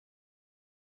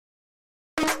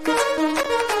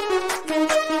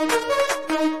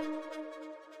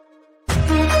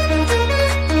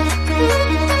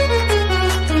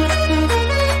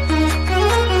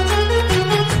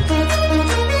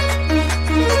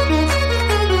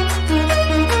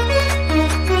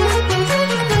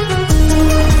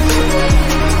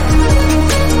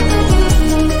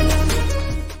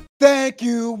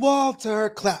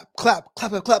clap, clap,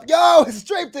 clap, clap, clap. Yo, it's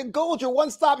Draped in Gold, your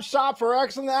one-stop shop for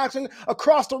excellent action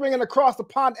across the ring and across the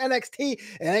pond. NXT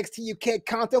and NXT UK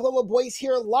content. Little boys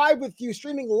here live with you,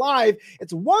 streaming live.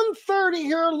 It's 1:30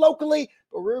 here locally,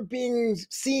 but we're being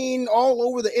seen all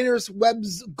over the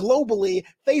interwebs globally,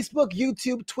 Facebook,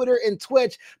 YouTube, Twitter, and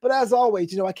Twitch. But as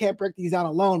always, I can't break these down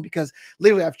alone because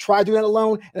literally I've tried doing it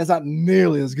alone and it's not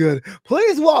nearly as good.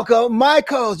 Please welcome my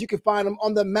co-host. You can find him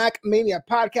on the Mac Mania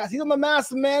podcast. He's on the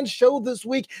Masked Man show this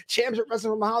week, championship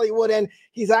wrestling from Hollywood, and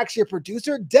he's actually a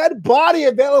producer. Dead Body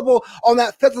available on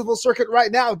that festival circuit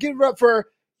right now. Give it up for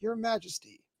Your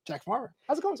Majesty, Jack Farmer.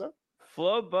 How's it going, sir?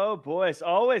 Flobo boys,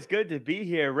 always good to be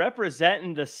here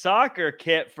representing the soccer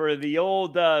kit for the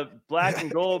old black and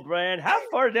gold brand. How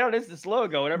far down is this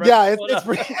logo? It's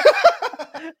pretty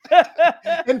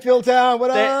Infield Town. What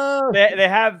up? They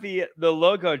have the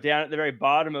logo down at the very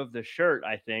bottom of the shirt,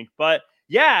 I think. But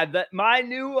yeah, my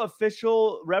new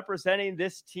official representing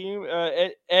this team,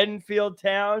 Enfield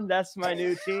Town. That's my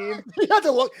new team. You have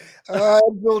to look.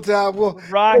 Enfield Town.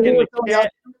 Rocking the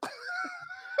kit.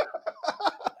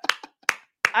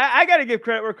 I got to give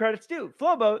credit where credit's due.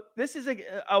 Flobo, this is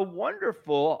a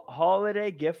wonderful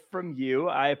holiday gift from you.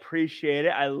 I appreciate it.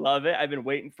 I love it. I've been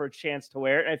waiting for a chance to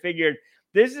wear it. And I figured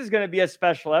this is going to be a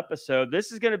special episode.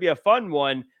 This is going to be a fun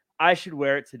one. I should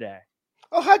wear it today.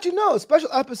 Oh, how'd you know? Special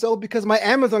episode because my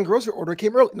Amazon grocery order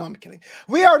came early. No, I'm kidding.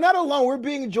 We are not alone. We're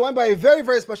being joined by a very,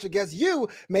 very special guest. You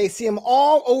may see him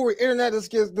all over the internet. This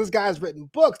guy has written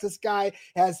books. This guy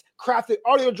has crafted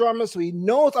audio dramas, so he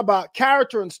knows about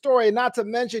character and story. Not to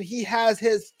mention, he has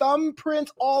his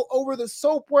thumbprints all over the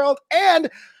soap world and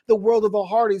the world of the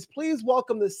Hardys. Please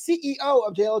welcome the CEO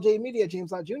of JLJ Media,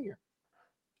 James Lott Jr.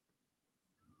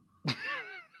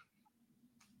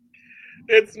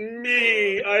 It's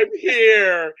me. I'm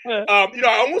here. I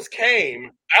almost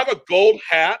came. I have a gold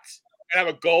hat and I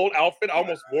have a gold outfit. I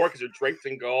almost wore because you're draped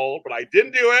in gold, but I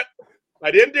didn't do it.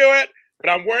 But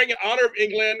I'm wearing in honor of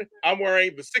England. I'm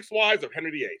wearing the 6 wives of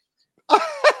Henry VIII.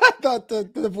 I thought the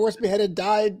divorce beheaded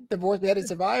died. Divorce beheaded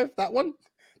survived. That one?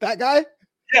 That guy?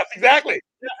 Yes, exactly.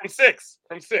 Yeah,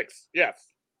 from six. Yes.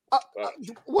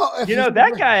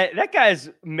 That guy's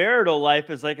marital life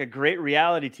is like a great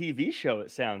reality TV show.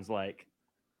 It sounds like.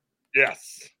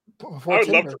 Yes. I would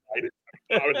love to write it.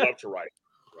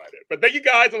 But thank you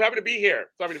guys. I'm happy to be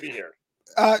here.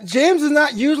 James is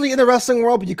not usually in the wrestling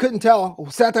world, but you couldn't tell. We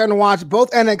sat there and watched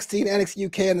both NXT and NXT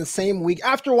UK in the same week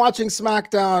after watching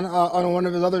SmackDown on one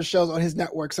of his other shows on his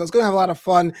network. So it's going to have a lot of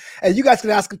fun. And you guys can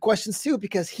ask him questions too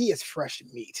because he is fresh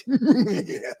meat.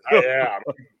 I am.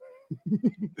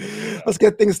 Let's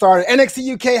get things started.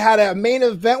 NXT UK had a main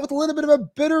event with a little bit of a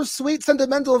bittersweet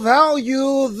sentimental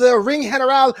value. The ring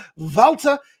general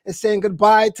Walter is saying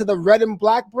goodbye to the red and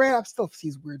black brand. I still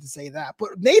seems weird to say that, but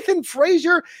Nathan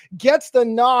Frazier gets the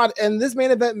nod, and this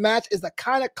main event match is the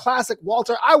kind of classic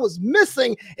Walter I was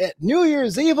missing at New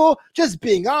Year's Evil. Just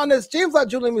being honest, James Lott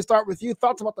Jr., let me start with you.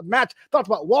 Thoughts about the match? Thoughts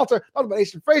about Walter? Thoughts about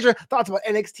Nathan Frazier? Thoughts about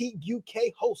NXT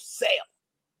UK wholesale?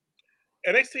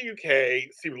 NXT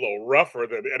UK seemed a little rougher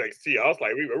than NXT. I was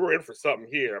like, we were in for something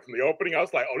here. From the opening, I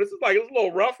was like, this is a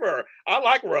little rougher. I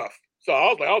like rough. So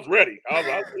I was ready. I was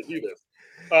ready to do this.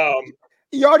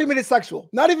 You already made it sexual.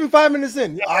 Not even 5 minutes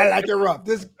in. Yeah, I like it rough.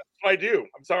 This I do.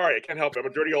 I'm sorry. I can't help it. I'm a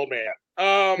dirty old man.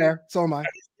 Fair. So am I.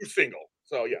 I'm single.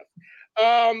 So, yeah.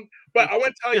 But I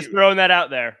want to tell you. Just throwing that out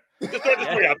there. Just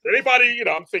throwing out there. Anybody,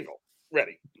 I'm single.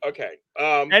 Ready. Okay.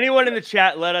 Anyone in the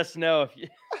chat, let us know if you.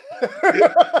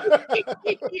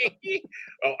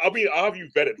 I'll have you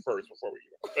vetted first before we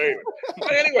go.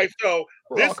 Anyway, so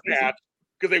this match,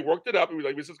 because they worked it up, it was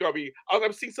like, this is going to be.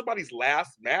 I'm seeing somebody's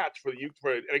last match for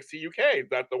NXT UK.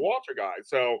 That's the Walter guy.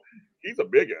 So he's a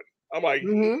big one. I'm like,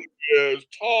 he is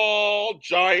tall,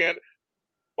 giant,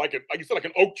 like you said, like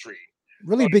an oak tree.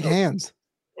 Really big hands.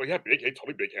 Oh, yeah,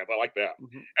 totally big hands. I like that.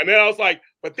 Mm-hmm. And then I was like,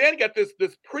 but then get this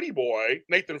pretty boy,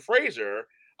 Nathan Frazier.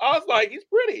 I was like, he's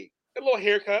pretty. A little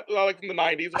haircut, like from the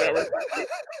 90s, whatever. I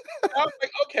was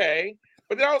like, okay.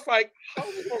 But then I was like, how are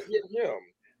we going to get him?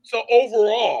 So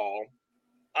overall,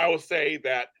 I would say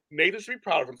that Nathan should be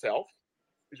proud of himself.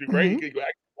 He should be great. He could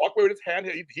walk away with his hand.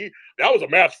 That was a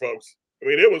match, folks. I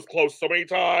mean, it was close so many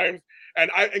times.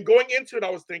 And going into it, I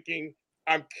was thinking,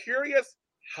 I'm curious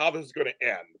how this is going to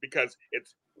end because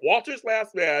it's Walter's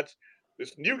last match.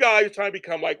 This new guy who's trying to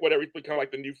become like whatever, he's become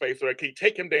like the new face. So can you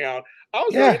take him down? I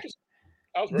was very interested.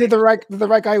 Did the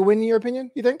right guy win, in your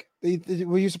opinion, you think?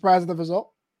 Were you surprised at the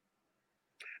result?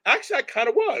 Actually, I kind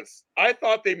of was. I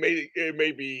thought it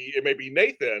may be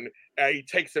Nathan, and he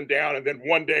takes him down, and then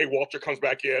one day Walter comes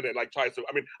back in and like tries to.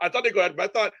 I mean, I thought they go ahead, but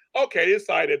I thought, okay, they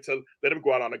decided to let him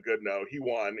go out on a good note. He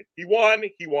won. He won.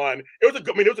 He won. It was a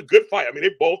good. I mean, it was a good fight. I mean,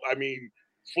 they both. I mean,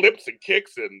 flips and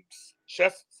kicks and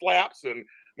chest slaps, and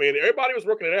I mean, everybody was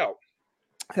working it out.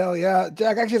 Hell yeah.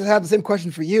 Jack, I actually have the same question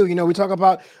for you. You know, we talk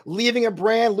about leaving a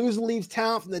brand, losing leaves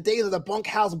town from the days of the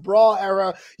bunkhouse brawl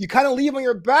era. You kind of leave on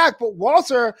your back, but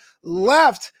Walter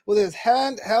left with his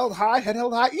head held high. You know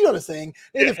what I'm saying?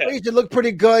 Nathan Frazier looked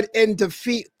pretty good in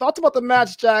defeat. Thoughts about the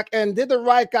match, Jack, and did the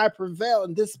right guy prevail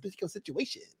in this particular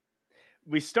situation?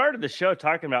 We started the show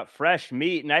talking about fresh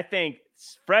meat, and I think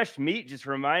fresh meat just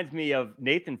reminds me of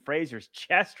Nathan Frazier's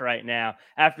chest right now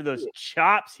after those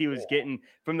chops he was getting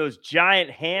from those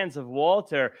giant hands of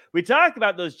Walter. We talked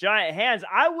about those giant hands.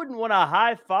 I wouldn't want to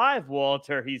high five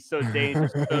Walter. He's so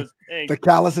dangerous with those things. The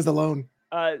calluses alone.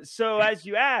 So as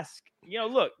you ask, you know,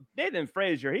 look, Nathan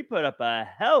Frazier, he put up a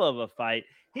hell of a fight.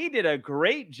 He did a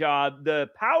great job. The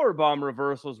powerbomb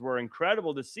reversals were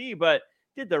incredible to see, but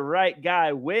did the right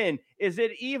guy win? Is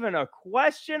it even a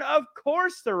question? Of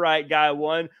course the right guy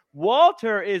won.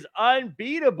 Walter is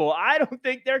unbeatable. I don't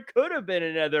think there could have been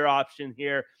another option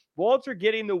here. Walter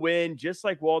getting the win, just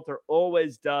like Walter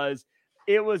always does.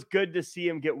 It was good to see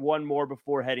him get one more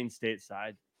before heading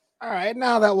stateside. All right,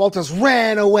 now that Walters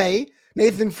ran away,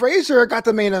 Nathan Frazier got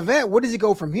the main event. Where does he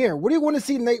go from here? What do you want to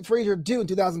see Nate Frazier do in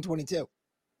 2022?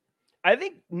 I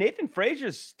think Nathan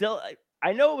Frazier's still...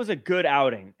 I know it was a good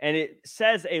outing, and it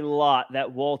says a lot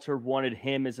that Walter wanted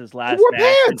him as his last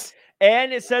match.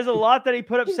 And it says a lot that he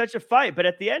put up such a fight. But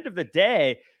at the end of the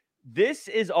day, this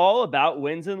is all about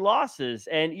wins and losses.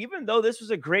 And even though this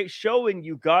was a great showing,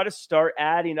 you got to start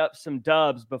adding up some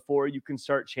dubs before you can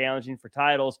start challenging for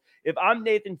titles. If I'm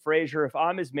Nathan Frazier, if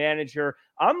I'm his manager,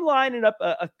 I'm lining up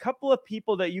a couple of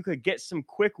people that you could get some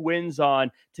quick wins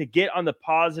on to get on the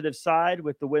positive side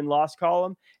with the win-loss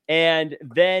column and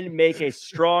then make a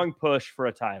strong push for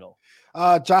a title.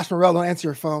 Josh Morrell, don't answer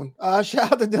your phone.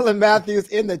 Shout out to Dylan Matthews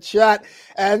in the chat.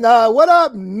 And what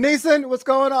up, Nathan? What's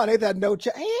going on? Nathan had no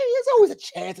chance. Hey, there's always a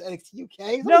chance at NXT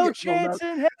UK. No chance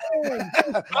in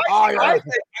hell. I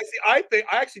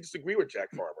actually disagree with Jack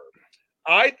Farmer.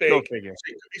 I think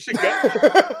he should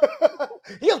go.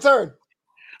 He'll turn.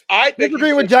 I think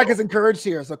agreeing with Jack is encouraged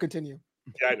here, so continue.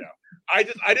 Yeah, I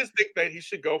know. I just think that he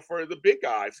should go for the big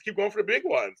guys. Keep going for the big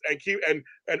ones and keep and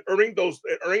earning those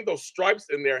stripes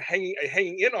in there, hanging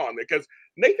in on it. Because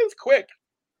Nathan's quick.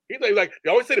 He's like they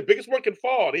always say, the biggest one can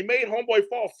fall. And he made Homeboy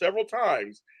fall several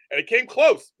times, and it came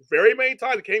close. Very many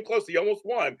times it came close. He almost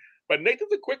won. But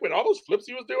Nathan's a quick one. All those flips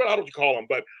he was doing, I don't know what you call them,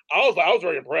 but I was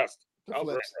very impressed.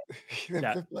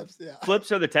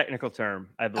 Flips are the technical term,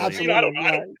 I believe. Absolutely. I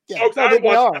don't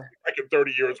watch back in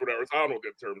 30 years, whatever. So I don't know what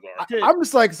the terms are. I'm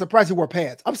just like surprised he wore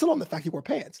pants. I'm still on the fact he wore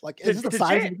pants. Like, is this the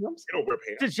size of the drums? You don't wear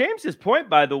pants. To James's point,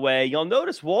 by the way, you'll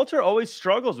notice Walter always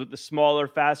struggles with the smaller,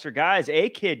 faster guys.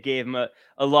 A-Kid gave him a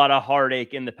lot of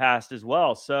heartache in the past as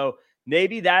well. So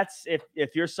maybe that's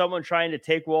if you're someone trying to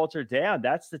take Walter down,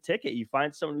 that's the ticket. You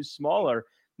find someone who's smaller.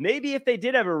 Maybe if they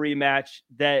did have a rematch,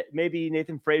 that maybe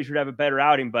Nathan Frazier would have a better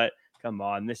outing, but come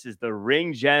on, this is the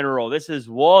ring general. This is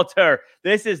Walter.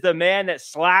 This is the man that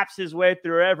slaps his way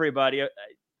through everybody.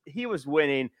 He was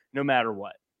winning no matter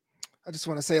what. I just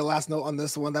want to say a last note on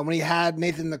this one, that when he had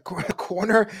Nathan in the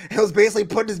corner, it was basically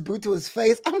putting his boot to his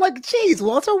face. I'm like, geez,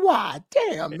 Walter, why?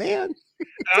 Damn, man.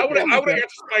 I would have got to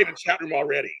fight in the chat room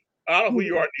already. I don't know who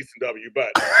you are, DCW, but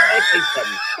I'll tell you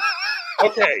something.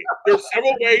 Okay, there's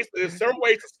several ways to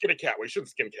skin a cat. We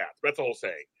shouldn't skin cats. That's the whole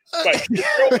saying. But there's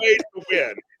several ways to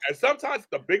win. And sometimes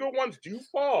the bigger ones do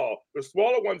fall. The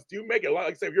smaller ones do make it. Like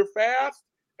I say, if you're fast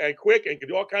and quick and can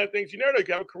do all kinds of things, you never know you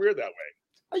can have a career that way.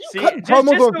 Are you cutting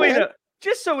promos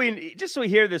just so we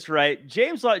hear this right,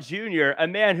 James Lott Jr., a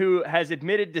man who has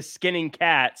admitted to skinning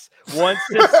cats, wants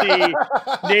to see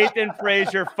Nathan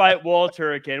Frazier fight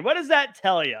Walter again. What does that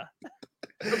tell you?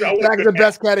 Jack is the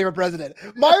best cat ever president.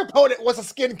 My opponent was a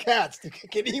skin cats.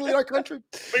 Can he lead our country?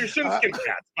 But you shouldn't skin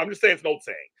cats. I'm just saying it's an old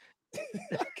saying.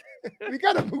 We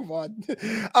got to move on.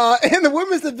 In the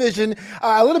women's division,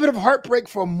 a little bit of heartbreak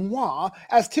for moi,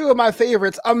 as two of my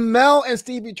favorites, Amel and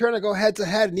Stevie Turner, go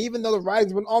head-to-head. And even though the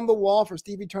writing's been on the wall for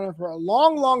Stevie Turner for a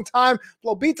long, long time,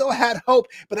 Lobito had hope,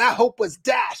 but that hope was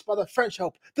dashed by the French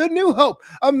Hope, the new Hope.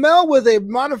 Amel with a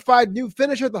modified new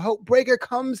finisher. The Hope Breaker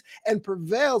comes and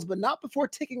prevails, but not before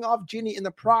ticking off Ginny in the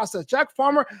process. Jack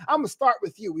Farmer, I'm going to start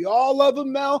with you. We all love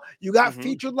Amel. You got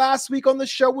featured last week on the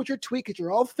show with your tweet because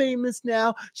you're all famous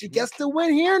now. She gets to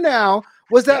win here now.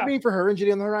 What's that mean for her and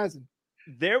Ginny on the horizon?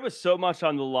 There was so much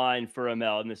on the line for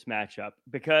Amel in this matchup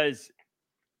because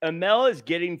Amel is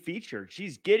getting featured.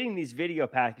 She's getting these video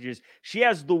packages. She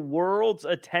has the world's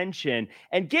attention,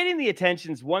 and getting the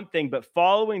attention is one thing, but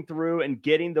following through and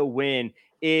getting the win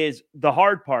is the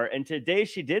hard part. And today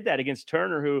she did that against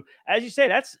Turner, who, as you say,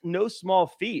 that's no small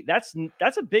feat. That's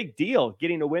a big deal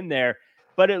getting a win there.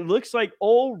 But it looks like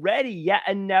already yet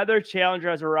another challenger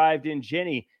has arrived in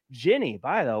Ginny. Ginny,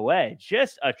 by the way,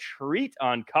 just a treat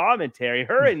on commentary.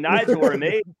 Her and Nigel were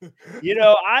amazing. You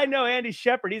know, I know Andy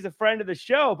Shepard, he's a friend of the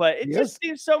show, but it just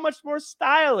seems so much more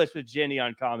stylish with Ginny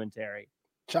on commentary.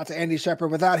 Shout out to Andy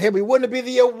Shepard. Without him, we wouldn't be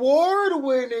the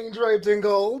award-winning Draped in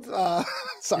Gold.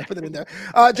 Sorry, put it in there.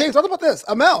 James, what about this?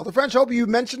 Amel, the French Hope, you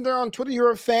mentioned her on Twitter.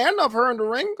 You're a fan of her in the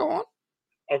ring. Go on.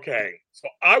 Okay, so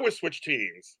I would switch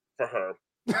teams for her.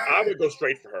 I would go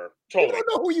straight for her. Totally. I don't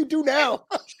know who you do now.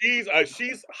 She's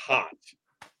hot.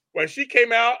 When she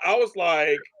came out, I was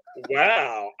like,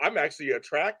 wow, I'm actually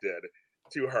attracted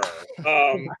to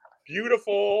her.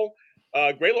 Beautiful,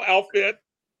 great little outfit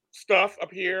stuff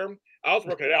up here. I was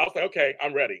working it out. I was like, okay,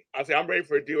 I'm ready. I said, I'm ready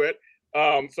for her to do it.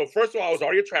 So first of all, I was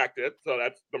already attracted. So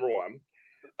that's number one.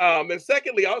 Then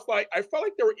secondly, I was like, I felt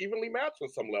like they were evenly matched on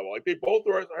some level. Like they both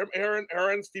were,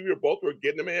 her and Stevie were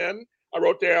getting them in. I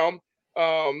wrote down,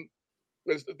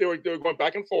 they were going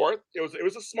back and forth. It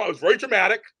was very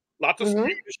dramatic. Lots of screaming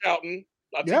and shouting,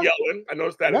 lots of yelling. I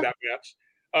noticed that in that match.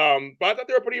 But I thought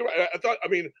they were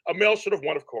pretty. Amel should have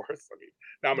won, of course.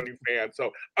 Now I'm a new fan,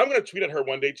 so I'm going to tweet at her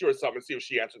one day too or something and see if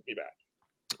she answers me back.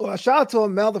 Well, shout out to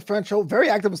Amel, the French Hope, very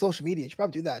active on social media. She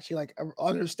probably do that. She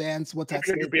understands what's at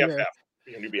stake.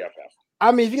 Your new BFF.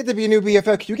 I mean, if you get to be a new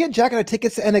BFF, can you get Jack and the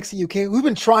tickets to NXT UK? We've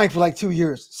been trying for like 2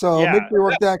 years, so make sure you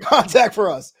work that contact for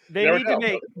us.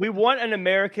 We want an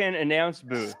American announce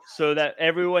booth so that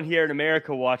everyone here in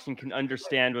America watching can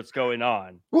understand what's going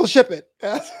on. We'll ship it.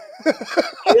 I'll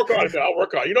work on it. I'll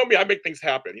work on it. You know me, I make things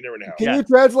happen. You never know. Can you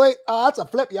translate? That's a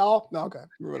flip, y'all. No, okay.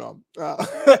 Moving on.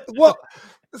 Well,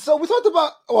 so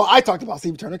I talked about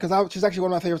Stevie Turner because she's actually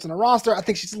one of my favorites in the roster. I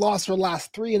think she's lost her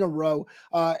last 3 in a row.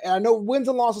 And I know wins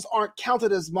and losses aren't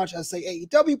counted as much as, say,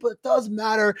 AEW, but it does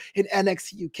matter in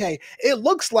NXT UK. It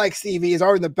looks like Stevie is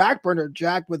already in the back burner,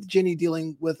 Jack, with Ginny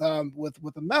dealing with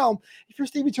Amel. If you're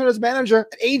Stevie Turner's manager,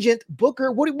 agent,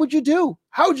 booker, what would you do?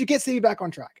 How would you get Stevie back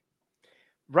on track?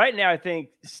 Right now, I think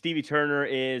Stevie Turner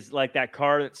is like that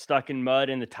car that's stuck in mud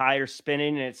and the tire's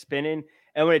spinning and it's spinning.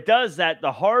 And when it does that,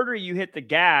 the harder you hit the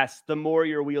gas, the more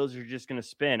your wheels are just going to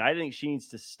spin. I think she needs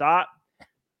to stop,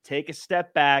 take a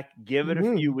step back, give it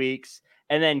a few weeks,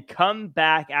 and then come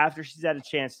back after she's had a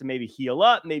chance to maybe heal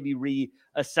up, maybe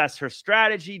reassess her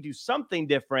strategy, do something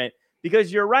different.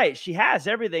 Because you're right, she has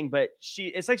everything, but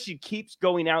it's like she keeps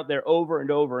going out there over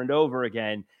and over and over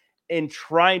again and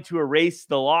trying to erase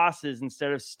the losses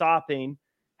instead of stopping,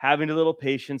 having a little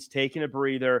patience, taking a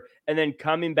breather, and then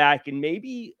coming back and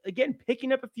maybe, again,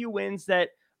 picking up a few wins that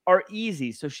are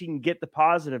easy so she can get the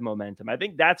positive momentum. I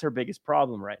think that's her biggest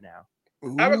problem right now.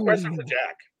 I have a question for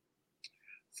Jack.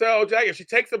 So, Jack, if she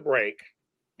takes a break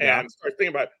and starts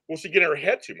thinking about, will she get in her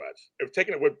head too much? If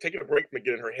taking a break may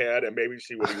get in her head and maybe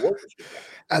she will be working.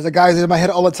 As a guy's in my head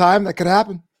all the time, that could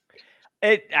happen.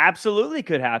 It absolutely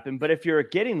could happen, but if you're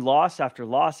getting loss after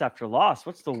loss after loss,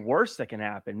 what's the worst that can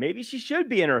happen? Maybe she should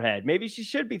be in her head. Maybe she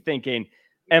should be thinking,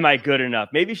 am I good enough?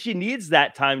 Maybe she needs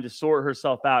that time to sort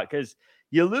herself out because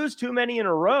you lose too many in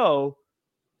a row,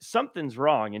 something's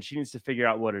wrong, and she needs to figure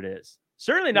out what it is.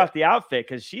 Certainly not the outfit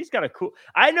because she's got a cool...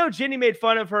 I know Ginny made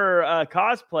fun of her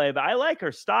cosplay, but I like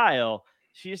her style.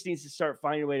 She just needs to start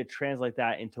finding a way to translate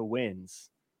that into wins.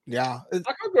 Yeah. I'll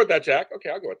go with that, Jack. Okay,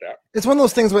 I'll go with that. It's one of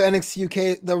those things with NXT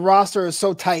UK, the roster is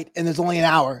so tight and there's only an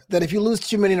hour that if you lose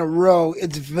too many in a row,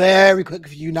 it's very quick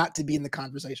for you not to be in the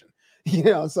conversation.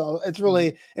 So it's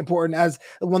really important as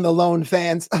one of the lone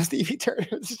fans of Stevie Turner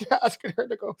asking her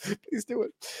to go, please do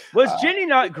it. Was Ginny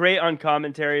not great on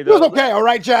commentary, though? She was okay. All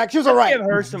right, Jack. She was all right. Give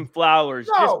her some flowers.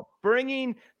 No. Just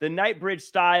bringing the Nightbridge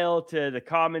style to the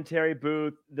commentary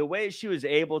booth, the way she was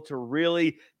able to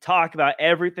really talk about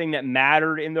everything that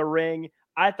mattered in the ring.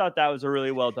 I thought that was a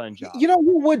really well done job.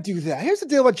 Who would do that? Here's the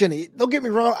deal with Ginny. Don't get me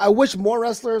wrong. I wish more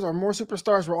wrestlers or more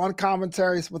superstars were on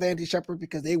commentaries with Andy Shepard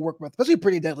because they work with, especially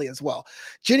Pretty Deadly as well.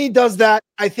 Ginny does that.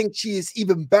 I think she's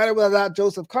even better without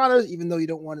Joseph Connors, even though you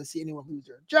don't want to see anyone lose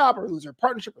their job or lose their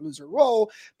partnership or lose their role.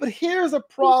 But here's a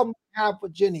problem I have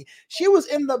with Ginny. She was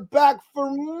in the back for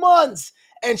months.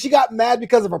 And she got mad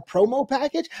because of a promo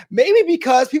package, maybe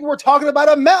because people were talking about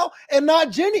Amel and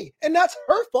not Ginny. And that's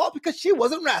her fault because she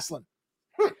wasn't wrestling.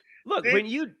 Look, when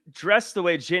you dress the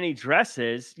way Ginny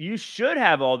dresses, you should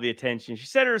have all the attention. She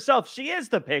said it herself. She is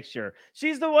the picture.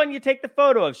 She's the one you take the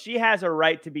photo of. She has a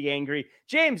right to be angry.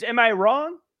 James, am I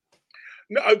wrong?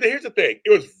 No, here's the thing. It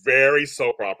was very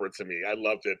soap opera to me. I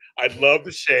loved it. I loved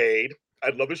the shade. I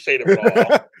love the shade of it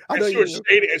all. And she was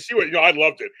shading, and she was, I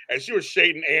loved it. And she was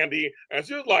shading Andy, and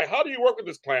she was like, "How do you work with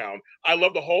this clown?" I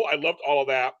loved all of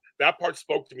that. That part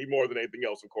spoke to me more than anything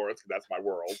else, of course, because that's my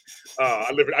world.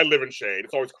 I live in shade.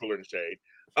 It's always cooler in shade.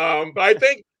 But I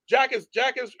think Jack is.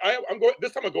 I'm going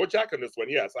this time. I'll go with Jack on this one.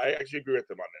 Yes, I actually agree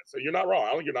with him on this. So you're not wrong. I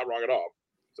don't think you're not wrong at all.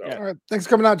 So. All right, thanks for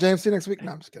coming out, James. See you next week.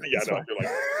 No, I'm just kidding. Yeah, no,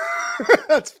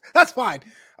 like that's fine.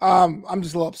 I'm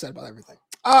just a little upset about everything.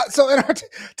 So in our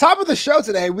top of the show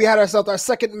today, we had ourselves our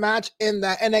second match in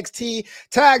the NXT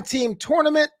Tag Team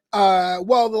Tournament.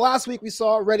 Well, the last week we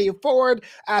saw Ready and Forward,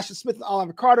 Ashley Smith and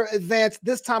Oliver Carter advance.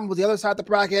 This time was the other side of the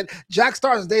bracket. Jack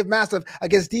Stars and Dave Mastiff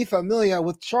against D Familia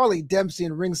with Charlie Dempsey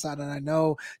in ringside. And I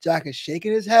know Jack is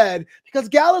shaking his head because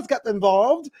Gallus got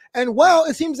involved. And well,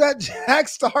 it seems that Jack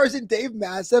Stars and Dave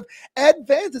Mastiff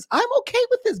advances. I'm okay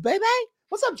with this, baby.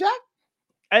 What's up, Jack?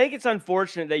 I think it's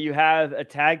unfortunate that you have a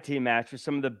tag team match with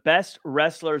some of the best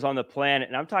wrestlers on the planet,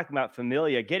 and I'm talking about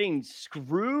Familia, getting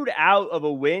screwed out of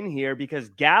a win here because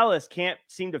Gallus can't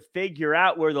seem to figure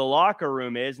out where the locker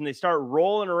room is, and they start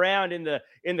rolling around in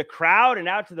the crowd and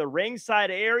out to the ringside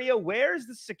area. Where's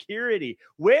the security?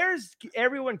 Where's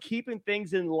everyone keeping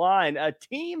things in line? A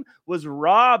team was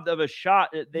robbed of a shot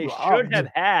that they should have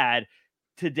had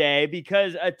today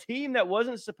because a team that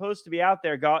wasn't supposed to be out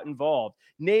there got involved,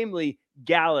 namely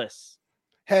Gallus.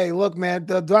 Hey, look, man,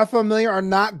 the Die Familia are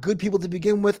not good people to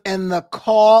begin with, and the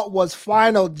call was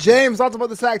final. James, thoughts about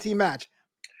the tag team match?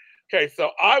 Okay,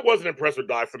 so I wasn't impressed with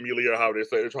Die Familia, how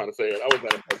they're trying to say it. I was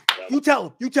not impressed with that. You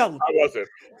tell him. I wasn't.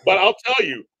 But I'll tell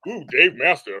you, Dave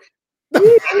Mastiff. I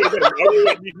really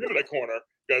want to meet him in that corner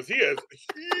because he is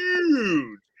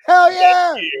huge. Hell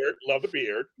yeah. Love the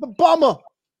beard. The bummer.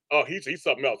 Oh, he's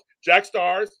something else. Jack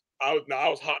Stars, I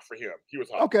was hot for him. He was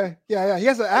hot. Okay, yeah. He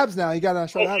has the abs now. You got to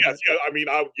show abs. Yes, yeah. I mean,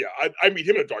 I meet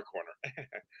him in a dark corner.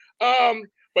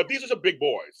 But these are some big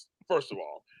boys, first of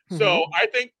all. Mm-hmm. So I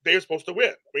think they're supposed to win.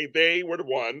 I mean, they were the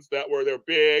ones they're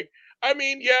big. I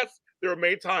mean, yes, there were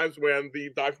many times when the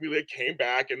Die Familia came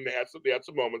back and they had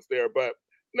some moments there, but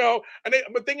no. And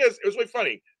the thing is, it was really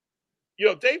funny.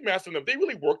 Dave Mastiff and them, they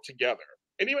really worked together.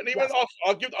 And even yes.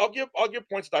 I'll give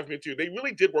points to Die Familia too. They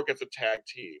really did work as a tag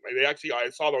team. I mean, I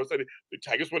saw those. The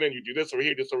taggers went in. You do this over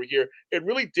here, this over here. It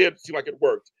really did seem like it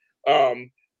worked.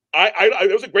 It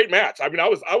was a great match. I mean, I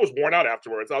was worn out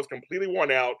afterwards. I was completely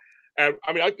worn out. And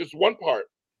I mean, this one part,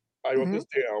 I wrote this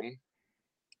down.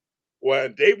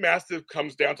 When Dave Mastiff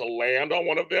comes down to land on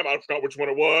one of them, I forgot which one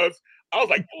it was. I was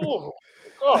like, oh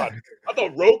God! I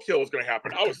thought roadkill was going to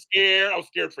happen. I was scared. I was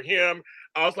scared for him.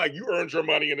 I was like, you earned your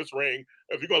money in this ring.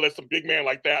 If you're going to let some big man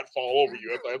like that fall over you,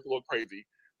 that's a little crazy.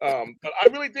 But I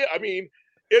really did. I mean,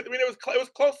 it was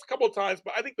close a couple of times,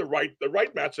 but I think the right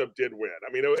matchup did win.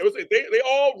 I mean, it was they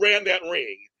all ran that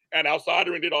ring and outside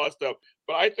the ring did all that stuff,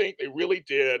 but I think they really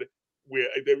did.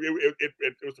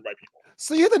 It was the right people.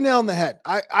 So you hit the nail on the head.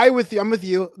 I'm with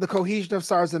you. The cohesion of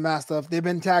Stars and Mastiff, they've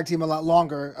been tag team a lot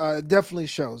longer. Definitely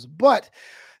shows. But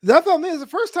the FLM is the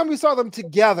first time we saw them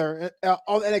together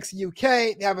on NXT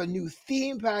UK. They have a new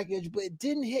theme package, but it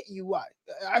didn't hit you.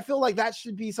 I feel like that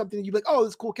should be something you'd be like, oh,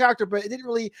 this cool character, but it didn't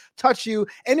really touch you.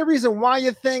 Any reason why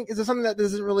you think? Is there something that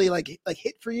doesn't really like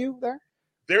hit for you there?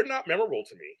 They're not memorable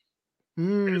to me.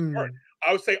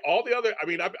 I would say all the other. I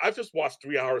mean, I've just watched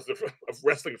 3 hours of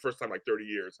wrestling the first time in like 30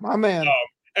 years. My man.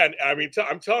 And I mean,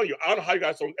 I'm telling you, I don't know how you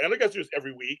guys. And I guys do this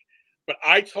every week, but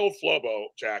I told Flobo,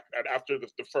 Jack, and after the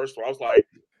first one, I was like,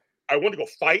 I want to go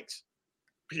fight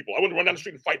people. I want to run down the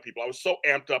street and fight people. I was so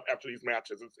amped up after these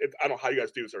matches. I don't know how you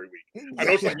guys do this every week. I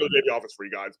know it's like the office for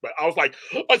you guys, but I was like,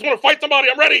 I just want to fight somebody.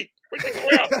 I'm ready.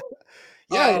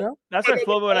 Yeah, that's why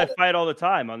Flobo and I fight all the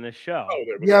time on this show.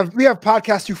 We have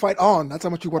podcasts you fight on. That's how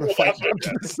much you want to fight.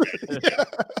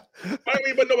 I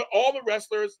mean, but all the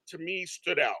wrestlers to me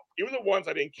stood out. Even the ones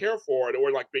I didn't care for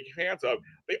or like big fans of,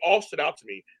 they all stood out to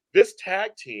me. This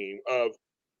tag team of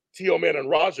Tio-Man and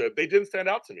Raja, they didn't stand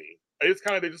out to me. They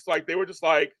were just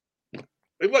like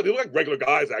they look like regular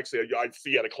guys actually I'd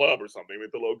see at a club or something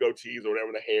with the little goatees or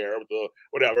whatever, the hair with the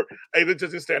whatever. It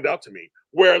just didn't stand out to me.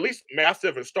 Where at least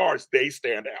Mastiff and Stars, they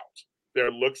stand out.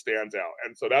 Their look stands out,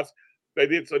 and so it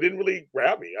didn't really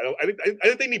grab me. I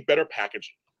think they need better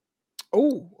packaging.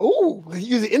 Oh,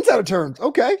 using insider terms.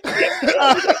 Okay.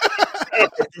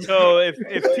 So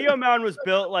if Tio-Man was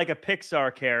built like a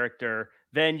Pixar character,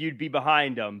 then you'd be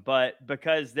behind them. But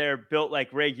because they're built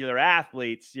like regular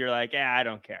athletes, you're like, I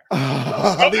don't care.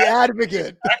 The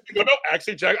advocate.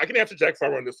 Actually, Jack, I can answer Jack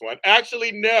Farmer on this one.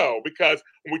 Actually, no, because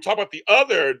when we talk about the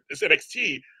other, this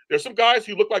NXT, there's some guys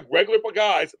who look like regular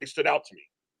guys. They stood out to me.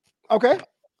 Okay.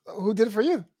 Who did it for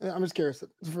you? I'm just curious.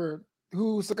 For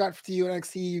who stuck out to you in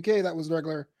NXT UK? That was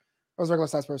regular. I was a regular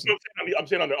size person. I'm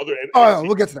saying on the other end. Oh,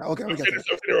 we'll get to that. Okay, we'll get to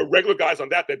that. There are regular guys on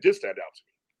that did stand out to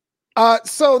me.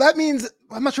 So that means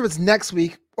I'm not sure if it's next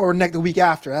week or the week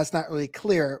after. That's not really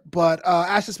clear. But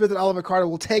Ashton Smith and Oliver Carter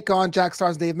will take on Jack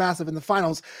Stars and Dave Massive in the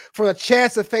finals for the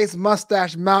chance to face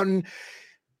Mustache Mountain.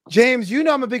 James, you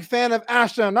know I'm a big fan of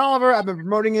Ashton and Oliver. I've been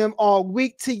promoting him all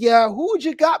week to you. Who would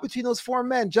you got between those four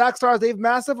men? Jack Stars, Dave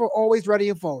Massive, or Always Ready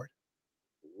and Forward?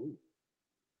 Ooh.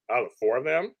 Out of the four of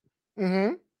them? Mm-hmm. Oh my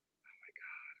God.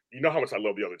 You know how much I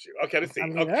love the other two. Okay, let's see.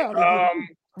 Okay. Yeah,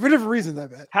 for different reasons, I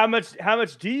bet. How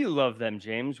much do you love them,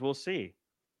 James? We'll see.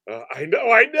 I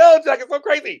know, Jack. It's so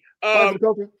crazy. I'm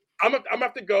gonna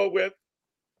have to go with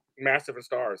Massive and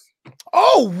Stars.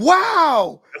 Oh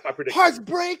wow! That's my prediction. Heart's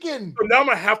breaking. So now I'm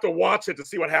gonna have to watch it to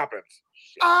see what happens.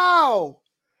 Ow!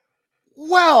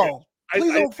 Well,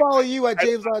 please don't follow you at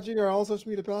James Lott Jr. on all social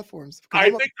media platforms. I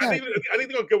think they're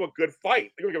gonna give a good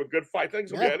fight. They're gonna give a good fight. I think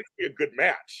it's gonna be a good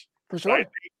match. For sure.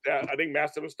 I think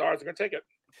Massive and Stars are gonna take it.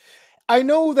 I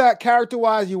know that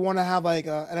character-wise, you want to have like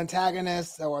an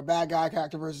antagonist or a bad guy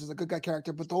character versus a good guy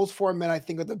character, but those four men, I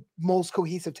think, are the most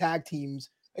cohesive tag teams,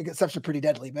 except for Pretty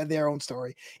Deadly, but their own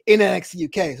story in NXT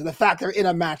UK. So the fact they're in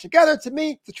a match together, to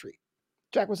me, it's a treat.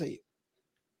 Jack, what say you?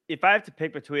 If I have to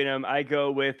pick between them, I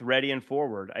go with Ready and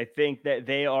Forward. I think that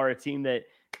they are a team that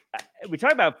we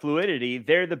talk about fluidity.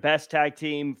 They're the best tag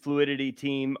team fluidity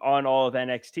team on all of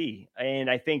NXT. And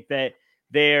I think that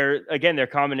their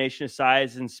combination of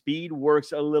size and speed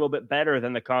works a little bit better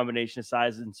than the combination of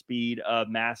size and speed of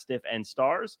Mastiff and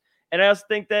Stars. And I also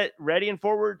think that Ready and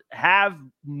Forward have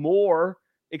more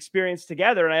experience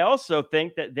together. And I also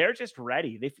think that they're just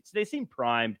ready. They seem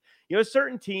primed. You know,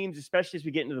 certain teams, especially as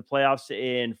we get into the playoffs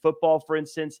in football, for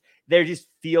instance, they just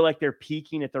feel like they're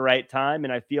peaking at the right time.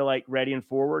 And I feel like Ready and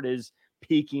Forward is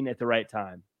peaking at the right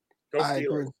time. I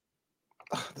agree.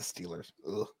 The Steelers.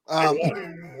 I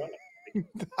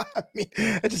mean,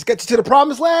 it just gets you to the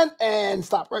promised land and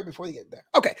stop right before you get there.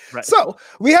 Okay, right. So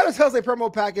we had a Thursday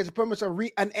promo package, pretty much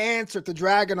an answer to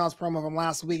Dragunov's promo from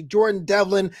last week. Jordan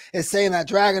Devlin is saying that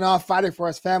Dragunov fighting for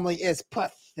his family is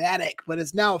pathetic, but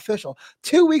it's now official.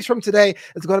 2 weeks from today,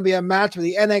 it's going to be a match for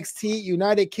the NXT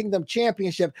United Kingdom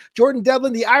Championship. Jordan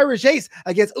Devlin, the Irish Ace,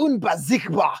 against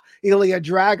Unbazikba, Ilya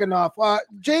Dragunov.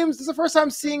 James, this is the first time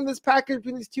seeing this package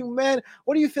between these two men.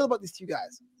 What do you feel about these two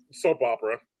guys? Soap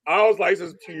opera. I was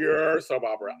licensed to your soap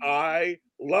opera. I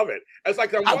love it. It's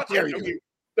like I'm watching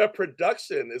the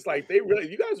production. It's like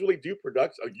you guys really do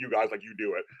production. You guys like you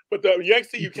do it, but the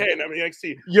NXT UK and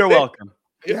NXT. You're welcome.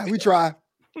 Yeah, we try.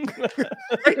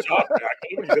 Great job, Jack.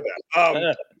 You did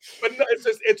that. But no, it's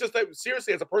just that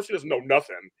seriously, as a person who doesn't know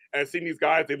nothing and seeing these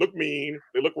guys, they look mean,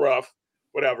 they look rough,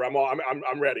 whatever.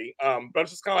 I'm ready. But it's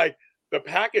just kind of like the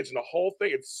package and the whole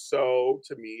thing. It's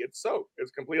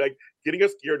complete, like getting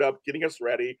us geared up, getting us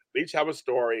ready. They each have a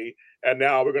story, and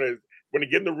now we're gonna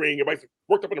get in the ring. Everybody's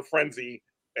worked up in a frenzy,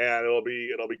 and it'll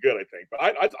be good, I think. But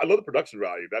I love the production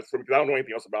value. That's because I don't know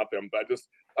anything else about them. But I was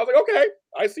like, okay,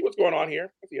 I see what's going on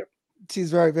here. I see it.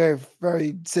 She's very, very,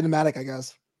 very cinematic, I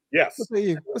guess. Yes. What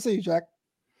say you, Jack?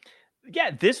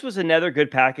 Yeah, this was another good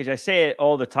package. I say it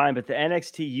all the time, but the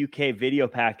NXT UK video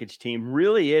package team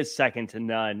really is second to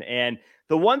none. And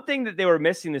the one thing that they were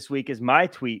missing this week is my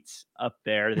tweets up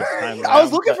there this time. I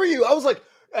was looking for you. I was like,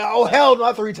 oh, hell,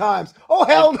 not 3 times. Oh,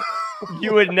 hell no.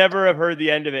 You would never have heard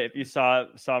the end of it if you saw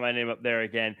my name up there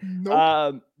again.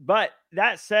 Nope. But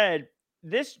that said,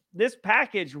 this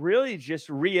package really just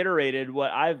reiterated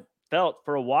what I've felt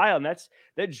for a while, and that's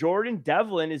that Jordan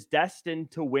Devlin is destined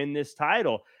to win this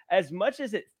title. As much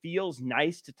as it feels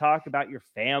nice to talk about your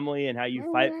family and how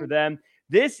you fight for them,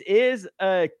 this is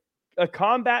a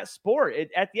combat sport.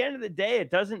 At the end of the day,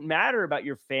 it doesn't matter about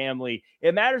your family.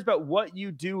 It matters about what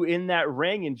you do in that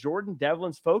ring, and Jordan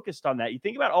Devlin's focused on that. You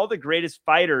think about all the greatest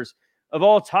fighters of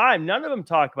all time. None of them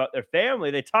talk about their family.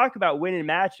 They talk about winning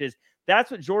matches.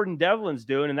 That's what Jordan Devlin's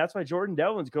doing, and that's why Jordan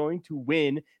Devlin's going to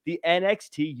win the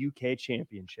NXT UK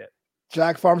Championship.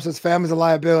 Jack Farmer says family's a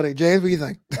liability. James, what do you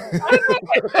think?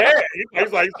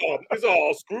 He's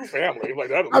all screw family. Like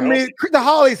that. I mean, the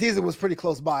holiday season was pretty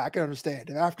close by. I can understand.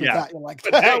 And after that, you're like,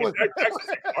 Jack has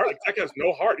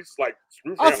no heart. He's just like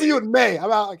screw family. I'll see you in May.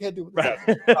 I'm out. I can't do it. I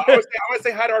want to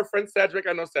say hi to our friend Cedric.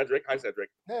 I know Cedric. Hi,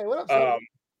 Cedric. Hey, what up,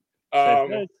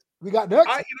 Cedric? We got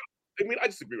next. I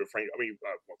disagree with Frank.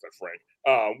 What's that, Frank?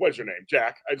 What's your name?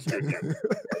 Jack. I disagree with you.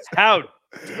 How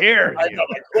dare you? I know,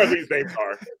 like, whoever these names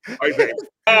are. I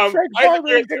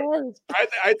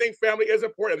think family is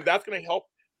important. That's going to help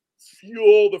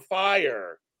fuel the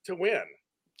fire to win.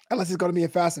 Unless it's going to be a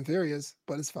Fast and Furious,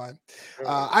 but it's fine.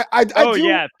 Oh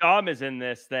yeah, if Dom is in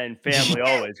this, then family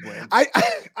always wins.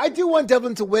 I do want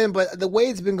Devlin to win, but the way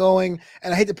it's been going,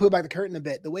 and I hate to pull back the curtain a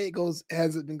bit, the way it goes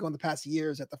has been going the past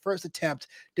years. At the first attempt,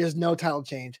 there's no title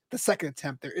change. The second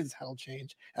attempt, there is a title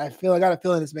change. And I got a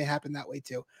feeling this may happen that way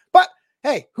too. But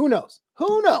hey, who knows?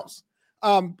 Who knows?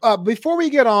 Before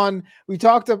we get on, we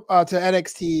talked to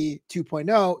NXT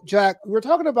 2.0. Jack, we were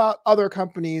talking about other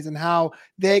companies and how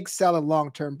they excel in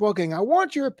long-term booking. I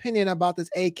want your opinion about this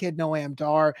A-Kid Noam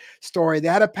Dar story. They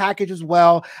had a package as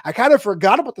well. I kind of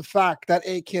forgot about the fact that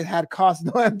A-Kid had cost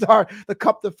Noam Dar the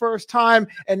cup the first time,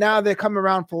 and now they're coming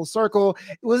around full circle.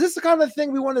 Was this the kind of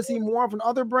thing we want to see more of in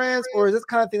other brands, or is this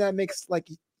kind of thing that makes like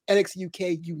NXT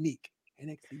UK unique?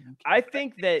 I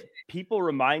think that people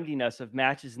reminding us of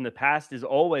matches in the past is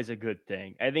always a good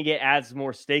thing. I think it adds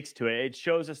more stakes to it. It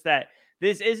shows us that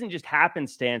this isn't just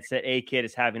happenstance that A-Kid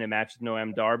is having a match with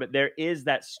Noam Dar, but there is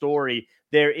that story.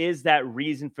 There is that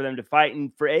reason for them to fight.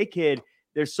 And for A-Kid,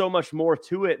 there's so much more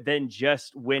to it than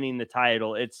just winning the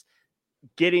title. It's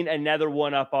getting another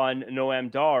one up on Noam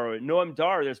Dar. Or Noam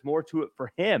Dar, there's more to it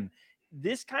for him.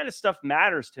 This kind of stuff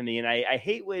matters to me. And I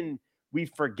hate when we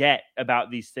forget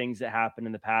about these things that happened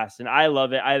in the past. And I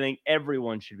love it. I think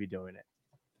everyone should be doing it.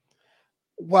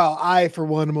 Well, I, for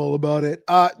one, am all about it.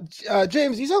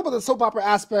 James, you talk about the soap opera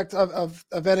aspect of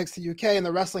NXT UK and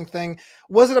the wrestling thing.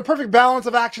 Was it a perfect balance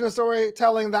of action and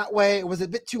storytelling that way? Was it a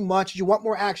bit too much? Did you want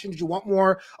more action? Did you want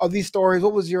more of these stories?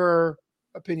 What was your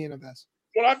opinion of this?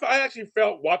 Well, I actually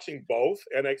felt watching both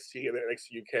NXT and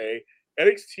NXT UK,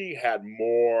 NXT had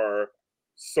more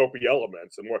soapy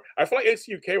elements and more. I felt like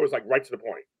NXT UK was like right to the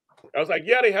point. I was like,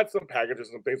 yeah, they had some packages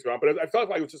and things going on, but I felt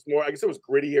like it was just more. I guess it was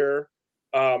grittier.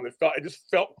 It just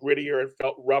felt grittier. It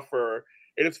felt rougher.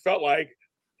 It just felt like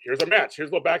here's a match. Here's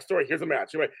a little backstory. Here's a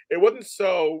match. It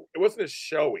wasn't as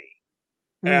showy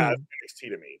as NXT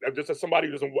to me. Just as somebody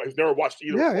who's never watched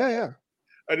either. Yeah.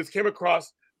 I just came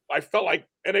across. I felt like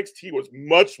NXT was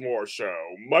much more show,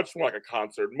 much more like a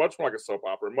concert, much more like a soap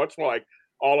opera, much more like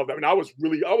all of them. And I was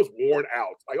worn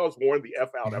out. Like I was worn the F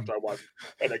out after I watched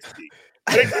NXT.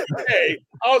 NXT UK,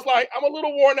 I was like, I'm a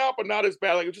little worn out, but not as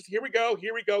bad. Like it's just here we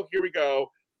go.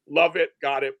 Love it,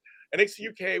 got it. NXT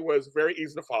UK was very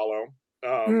easy to follow.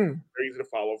 Very easy to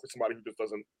follow for somebody who just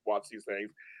doesn't watch these things.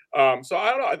 So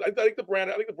I don't know. I think the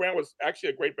brand was actually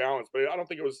a great balance, but I don't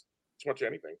think it was too much of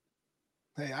anything.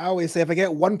 Hey, I always say if I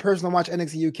get one person to watch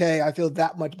NXT UK, I feel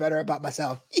that much better about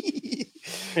myself.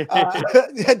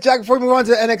 Jack, before we move on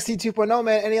to NXT 2.0,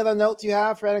 man, any other notes you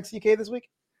have for NXT UK this week?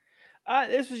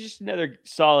 This was just another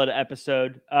solid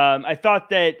episode. I thought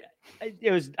that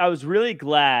I was really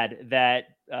glad that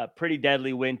Pretty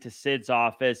Deadly went to Sid's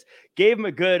office, gave him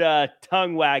a good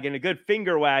tongue wagging, a good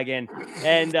finger wagging,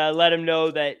 and let him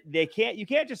know that you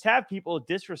can't just have people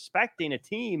disrespecting a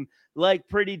team like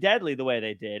Pretty Deadly the way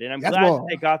they did. And I'm glad that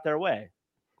they got their way.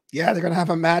 Yeah, they're going to have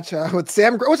a match with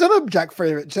Sam. What's another Jack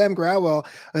favorite? Sam Gradwell.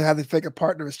 How they figure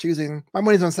partner is choosing. My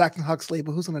money's on Saxon Huxley,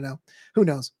 but who's going to know? Who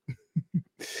knows?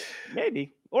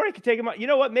 Maybe. Or I could take him out. You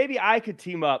know what? Maybe I could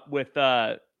team up with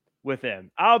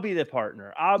him. I'll be the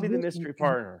partner. I'll be the mystery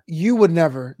partner. You would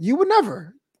never. You would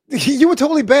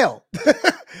totally bail.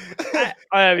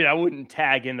 I mean, I wouldn't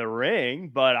tag in the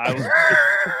ring, but I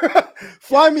would.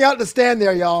 Fly me out to stand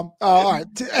there, y'all. All right.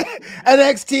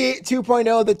 NXT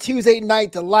 2.0, the Tuesday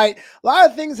Night Delight. A lot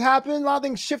of things happened. A lot of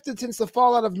things shifted since the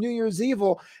fallout of New Year's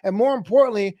Evil. And more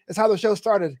importantly, is how the show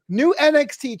started. New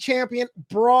NXT champion,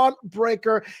 Bron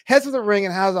Breakker, heads to the ring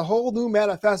and has a whole new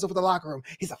manifesto for the locker room.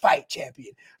 He's a fight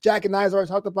champion. Jack and I have already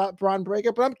talked about Bron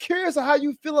Breakker, but I'm curious of how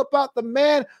you feel about the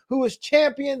man who was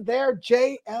champion there,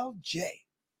 JLJ.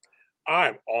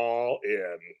 I'm all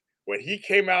in. When he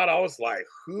came out, I was like,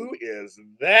 who is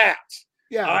that?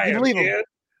 Yeah, I you believe him.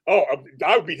 Oh,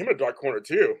 I would beat him in a dark corner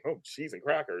too. Oh, cheese and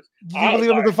crackers. Do you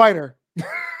believe him as a fighter? Do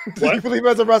you believe him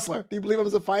as a wrestler? Do you believe him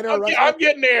as a fighter? I'm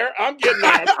getting there. I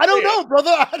don't know,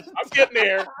 brother. I'm getting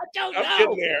there. I'm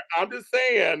getting there. I'm just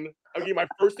saying. My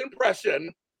first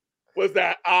impression was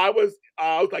that I was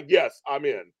like, yes, I'm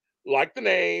in. Like the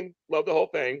name, love the whole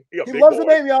thing. He loves the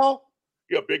name, y'all.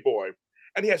 You're a big boy.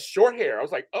 And he has short hair. I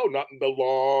was like, oh, not the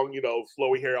long,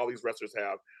 flowy hair all these wrestlers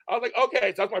have. I was like,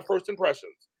 okay, so that's my first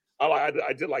impressions. I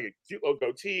did like a cute little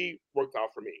goatee, worked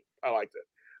out for me. I liked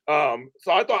it.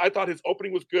 So I thought his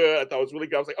opening was good. I thought it was really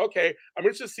good. I was like, okay, I'm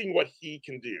interested in seeing what he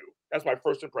can do. That's my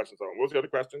first impressions of him. What was the other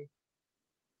question?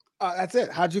 That's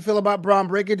it. How'd you feel about Bron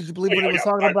Breakker? Did you believe what he was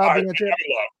talking about being a champion?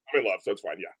 I'm in love, so it's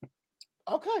fine, yeah.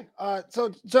 Okay.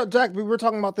 So Jack, we were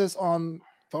talking about this on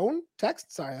phone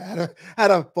text. Sorry, I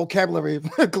had a vocabulary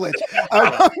glitch.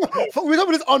 We're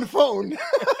talking this on phone.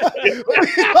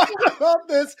 About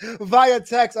this via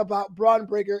text about Braun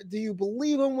Breaker. Do you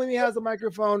believe him when he has a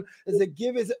microphone? Is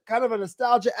it kind of a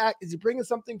nostalgia act? Is he bringing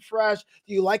something fresh?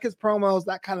 Do you like his promos?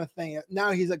 That kind of thing.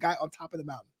 Now he's a guy on top of the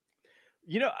mountain.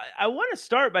 You know, I want to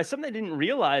start by something I didn't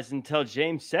realize until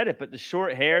James said it, but the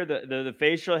short hair, the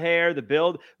facial hair, the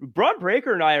build. Braun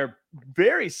Breaker and I are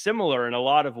very similar in a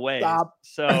lot of ways. Stop.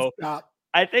 So Stop.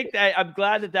 I think that I'm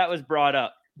glad that was brought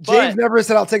up. James never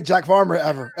said I'll take Jack Farmer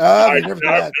ever. I've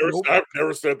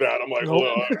never said that. I'm like, hold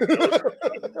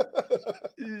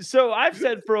on. So I've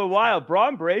said for a while,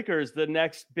 Braun Breaker is the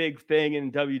next big thing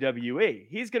in WWE.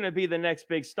 He's going to be the next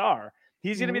big star.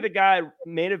 He's going to be the guy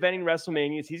main eventing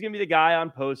WrestleManias. He's going to be the guy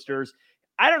on posters.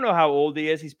 I don't know how old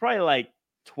he is. He's probably like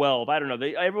 12. I don't know.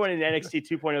 Everyone in NXT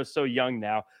 2.0 is so young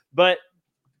now, but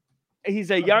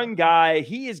he's a young guy.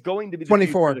 He is going to be the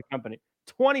 24 of the company.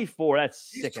 24.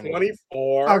 That's sick.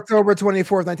 24. October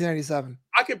 24th, 1997.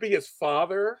 I could be his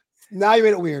father. Now you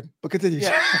made it weird, but continue.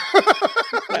 Yeah.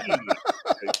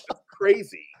 It's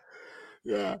crazy.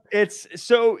 Yeah.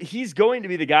 So he's going to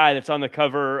be the guy that's on the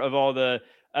cover of all the,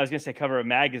 I was going to say cover of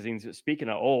magazines, but speaking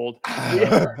of old, but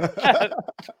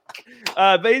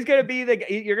he's going to be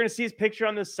you're going to see his picture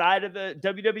on the side of the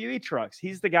WWE trucks.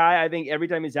 He's the guy, I think every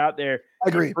time he's out there,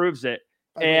 he proves it.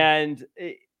 And,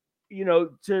 to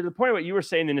the point of what you were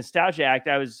saying, the nostalgia act,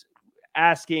 I was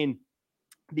asking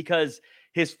because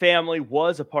his family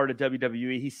was a part of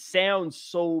WWE. He sounds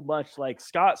so much like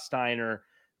Scott Steiner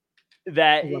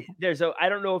that I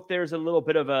don't know if there's a little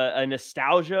bit of a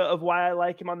nostalgia of why I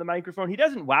like him on the microphone. He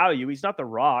doesn't wow you. He's not The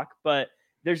Rock, but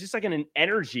there's just like an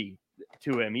energy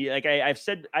to him. I've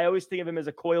said, I always think of him as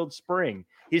a coiled spring.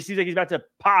 He just seems like he's about to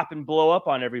pop and blow up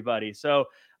on everybody. So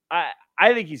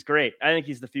I think he's great. I think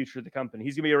he's the future of the company.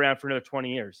 He's going to be around for another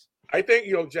 20 years. I think,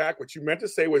 Jack, what you meant to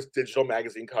say was digital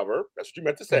magazine cover. That's what you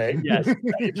meant to say. Yes.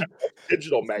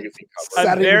 Digital magazine cover.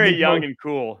 I'm very young and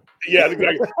cool. Yeah,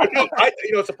 exactly.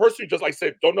 It's a person who just like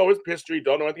said, don't know his history,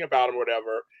 don't know anything about him, or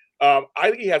whatever. I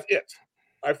think he has it.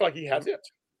 I feel like he has it.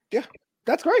 Yeah.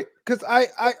 That's great. Because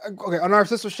okay, on our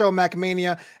sister show,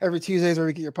 MacMania, every Tuesdays where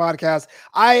we get your podcast,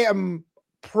 I am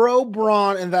pro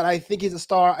Braun in that I think he's a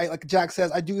star. Like Jack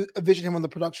says, I do envision him on the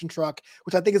production truck,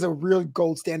 which I think is a real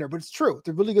gold standard, but it's true. It's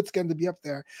a really good skin to be up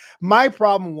there. My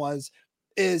problem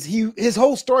is his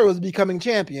whole story was becoming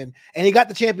champion, and he got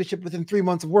the championship within 3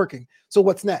 months of working. So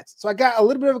what's next? So I got a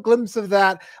little bit of a glimpse of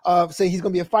that, of saying he's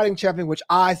going to be a fighting champion, which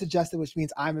I suggested, which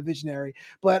means I'm a visionary.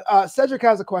 But Cedric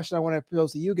has a question I want to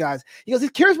pose to you guys. He goes, he's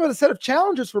curious about the set of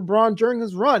challengers for Braun during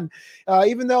his run,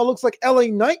 even though it looks like LA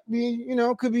Knight,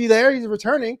 could be there. He's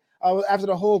returning after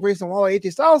the whole Grayson Waller,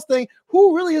 AJ Styles thing.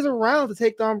 Who really is around to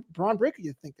take down Braun Breaker,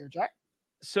 you think there, Jack?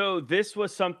 So this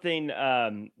was something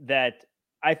that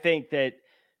I think the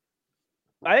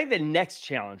next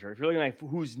challenger, if you're looking like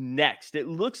who's next, it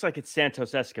looks like it's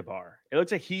Santos Escobar. It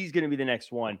looks like he's going to be the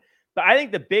next one. But I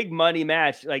think the big money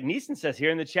match, like Neeson says here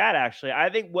in the chat, actually,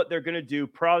 I think what they're going to do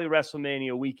probably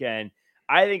WrestleMania weekend,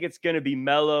 I think it's going to be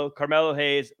Carmelo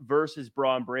Hayes versus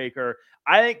Braun Breaker.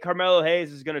 I think Carmelo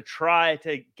Hayes is going to try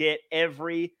to get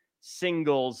every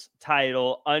singles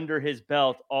title under his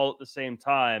belt all at the same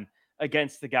time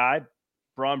against the guy,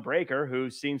 Braun Breaker, who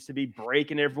seems to be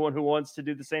breaking everyone who wants to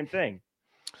do the same thing.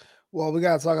 Well, we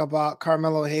got to talk about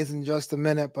Carmelo Hayes in just a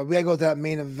minute, but we got to go to that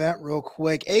main event real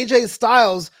quick. AJ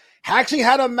Styles actually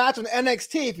had a match on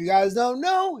NXT. If you guys don't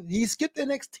know, he skipped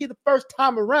NXT the first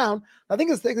time around. I think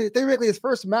it's theoretically his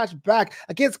first match back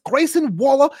against Grayson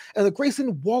Waller and the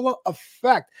Grayson Waller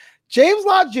Effect. James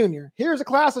Lott Jr., here's a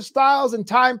class of styles and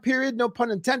time period, no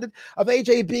pun intended, of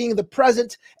AJ being the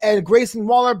present and Grayson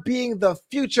Waller being the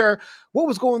future. What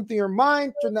was going through your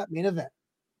mind during that main event?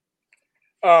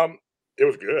 It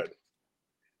was good.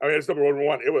 I mean, it's number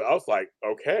one. I was like,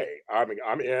 okay, I'm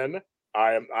in.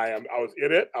 I was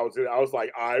in it. I was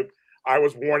like, I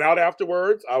was worn out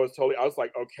afterwards. I was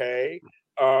like, okay.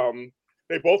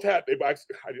 They both had. I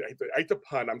hate to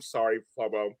pun. I'm sorry,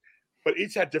 Flubbo, but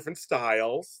each had different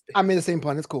styles. I made the same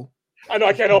pun. It's cool. I know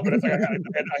I can't help it. It's like, I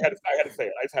had to say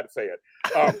it. I just had to say it.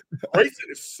 Grayson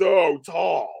is so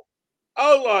tall.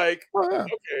 I was like,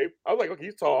 okay. I was like, okay,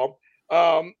 he's tall.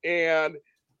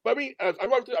 But I mean, I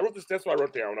wrote this. That's what I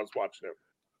wrote down when I was watching it.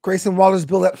 Grayson Waller's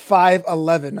built at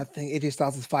 5'11". I think AJ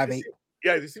Styles is 5'8".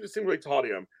 Yeah, he seemed really tall to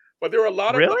him. But there were a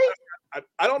lot of really.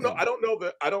 I don't know. I don't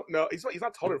know. He's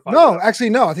not taller than 5'11". No,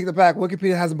 actually, no. I think the back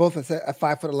Wikipedia has them both at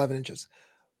 5'11".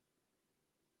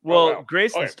 Well, wow.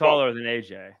 Grayson's taller than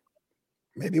AJ.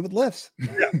 Maybe with lifts.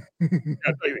 Yeah.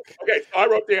 Okay, so I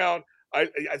wrote down. I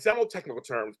sound technical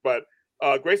terms, but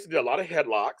Grayson did a lot of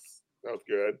headlocks. That was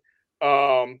good.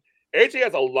 AJ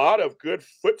has a lot of good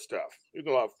foot stuff. He did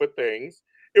a lot of foot things.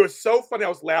 It was so funny. I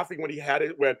was laughing when he had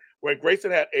it when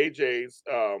Grayson had AJ's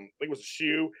I think it was a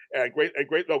shoe and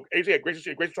AJ had Grayson's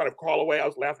shoe. Grayson trying to crawl away. I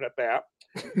was laughing at that.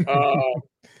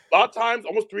 A lot of times,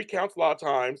 almost 3 counts. A lot of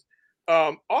times.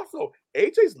 Also,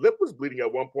 AJ's lip was bleeding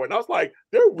at one point, and I was like,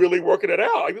 "They're really working it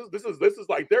out. Like, this is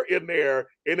like they're in there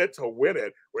in it to win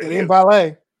it." It ain't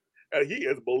ballet. And he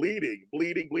is bleeding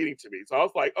to me. So I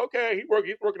was like, "Okay, he's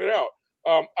working it out."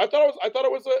 I thought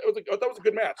it was a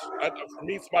good match. For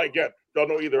me, somebody again don't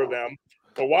know either of them,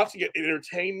 but watching it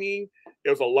entertained me.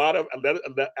 There was a lot of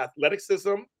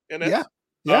athleticism in it. Yeah.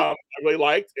 I really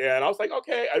liked, and I was like,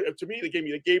 okay. To me, they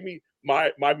gave me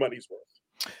my money's worth.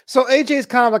 So AJ is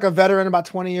kind of like a veteran, about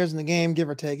 20 years in the game, give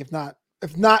or take, if not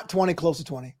 20, close to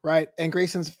 20, right? And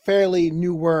Grayson's fairly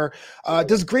newer.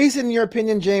 Does Grayson, in your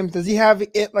opinion, James, does he have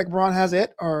it like Braun has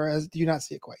it, or do you not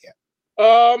see it quite yet?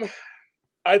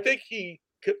 I think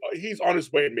he's on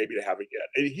his way maybe to having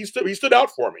it. He stood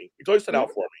out for me. He totally stood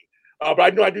out for me. But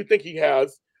I do think he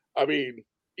has. I mean,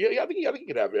 I think he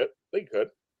could have it. I think he could.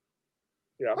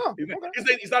 Yeah,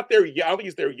 he's not there yet. I don't think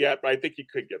he's there yet, but I think he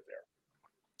could get there.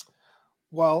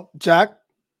 Well, Jack,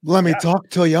 let me talk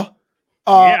to you.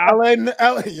 LA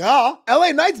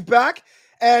Knight's back.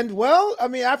 And, well, I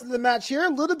mean, after the match here, a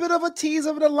little bit of a tease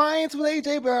of an alliance with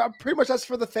AJ, but pretty much that's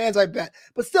for the fans, I bet.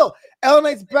 But still, LA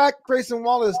Knight's back. Grayson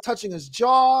Waller is touching his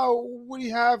jaw. What do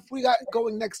you got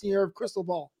going next year? Crystal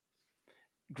ball.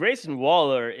 Grayson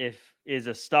Waller, is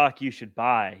a stock you should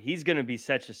buy. He's going to be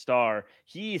such a star.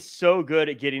 He's so good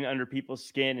at getting under people's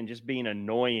skin and just being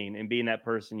annoying and being that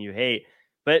person you hate.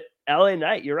 But LA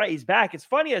Knight, you're right. He's back. It's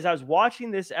funny, as I was watching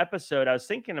this episode, I was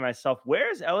thinking to myself,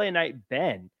 where's LA Knight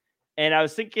been? And I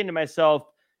was thinking to myself,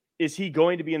 is he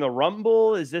going to be in the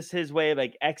Rumble? Is this his way of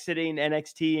like exiting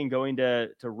NXT and going to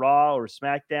Raw or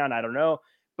SmackDown? I don't know.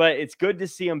 But it's good to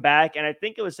see him back. And I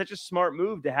think it was such a smart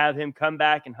move to have him come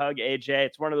back and hug AJ.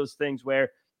 It's one of those things where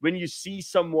when you see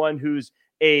someone who's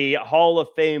a Hall of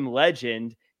Fame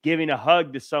legend giving a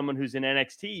hug to someone who's in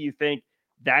NXT, you think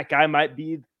that guy might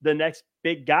be the next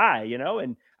big guy, you know?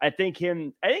 And I think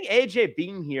AJ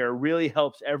being here really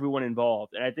helps everyone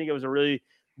involved. And I think it was a really,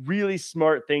 really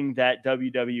smart thing that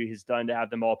WWE has done to have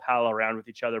them all pal around with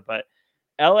each other. But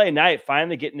LA Knight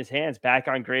finally getting his hands back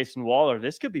on Grayson Waller.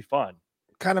 This could be fun.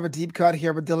 Kind of a deep cut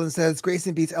here, but Dylan says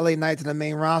Grayson beats LA Knight to the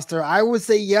main roster. I would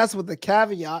say yes, with the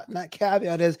caveat. And that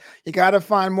caveat is you got to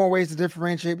find more ways to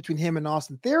differentiate between him and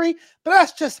Austin Theory. But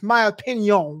that's just my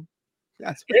opinion.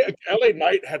 LA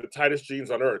Knight had the tightest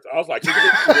jeans on earth. I was like,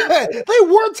 they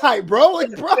were tight, bro.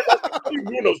 Like, bro, you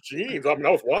doing those jeans? I mean,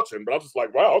 I was watching, but I was just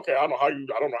like, wow, okay. I don't know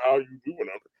how you doing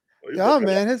them. Yeah,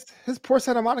 man, his poor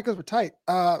Santa Monica's were tight.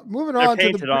 Moving on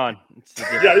to the on.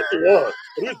 Yeah, they were.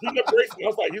 He was beating up Grayson. I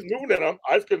was like, he's moving in them.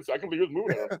 I couldn't believe he was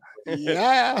moving in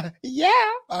them. yeah.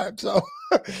 All right, so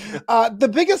the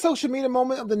biggest social media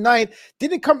moment of the night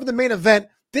didn't come from the main event.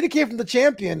 Then it came from the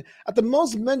champion. At the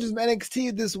most mentions of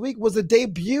NXT this week was the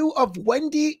debut of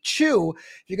Wendy Choo.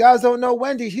 If you guys don't know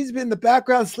Wendy, she's been in the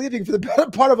background sleeping for the better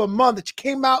part of a month. She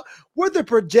came out with her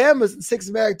pajamas in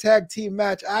 6-man tag team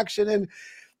match action. And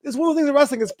it's one of the things in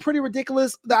wrestling is pretty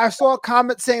ridiculous. I saw a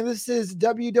comment saying this is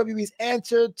WWE's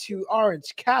answer to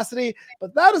Orange Cassidy.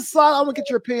 But that aside, I want to get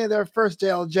your opinion there first,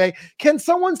 JLJ. Can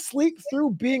someone sleep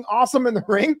through being awesome in the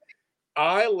ring?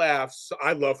 I laugh.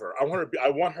 I love her. I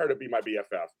want her to be my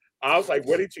BFF. I was like,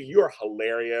 Wendy Choo, you are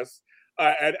hilarious.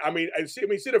 And I mean, she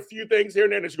did a few things here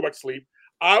and there, and then she go back to sleep.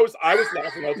 I was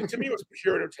laughing. To me, it was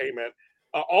pure entertainment.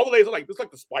 All the ladies are like, this is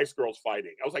like the Spice Girls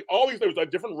fighting. I was like, all these ladies,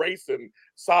 like different race and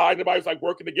side, and everybody's like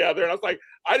working together. And I was like,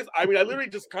 I literally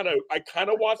just kind of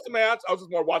watched the match. I was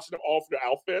just more watching them all for their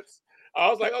outfits. I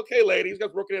was like, okay, ladies, you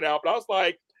guys working it out. But I was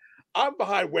like, I'm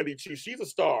behind Wendy Choo. She's a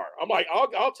star. I'm like,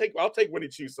 I'll take Wendy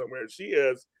Choo somewhere. She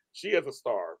is a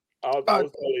star. I was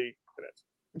totally in it.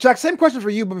 Jack, same question for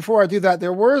you, but before I do that,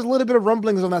 there was a little bit of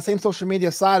rumblings on that same social media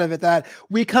side of it that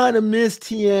we kind of missed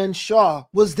Tian Shaw.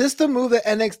 Was this the move that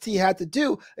NXT had to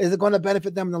do? Is it going to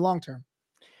benefit them in the long term?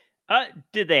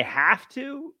 Did they have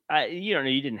to?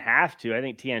 You didn't have to. I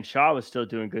think Tian Shaw was still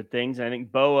doing good things. I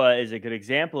think Boa is a good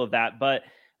example of that. But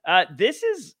this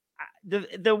is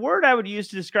the word I would use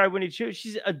to describe Wendy Choo.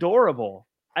 She's adorable.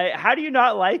 How do you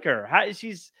not like her?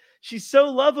 She's so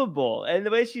lovable, and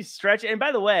the way she's stretching. And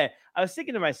by the way, I was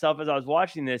thinking to myself as I was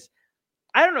watching this,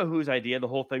 I don't know whose idea the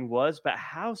whole thing was, but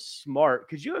how smart.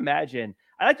 Could you imagine?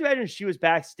 I like to imagine she was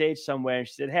backstage somewhere and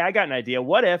she said, hey, I got an idea.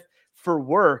 What if for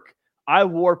work, I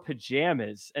wore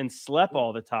pajamas and slept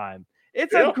all the time?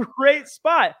 It's a great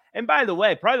spot. And by the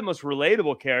way, probably the most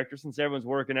relatable character since everyone's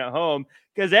working at home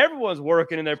because everyone's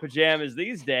working in their pajamas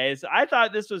these days. I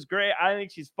thought this was great. I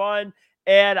think she's fun,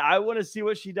 and I want to see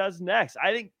what she does next.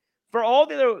 I think for all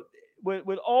the other,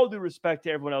 with all due respect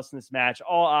to everyone else in this match,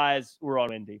 all eyes were on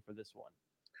Wendy for this one.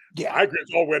 Yeah, I agree.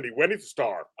 It's all Wendy. Wendy's a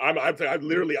star. I want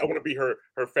to be her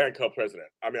fan club president.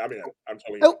 I'm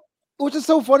telling you. Which is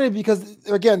so funny because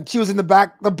again, she was in the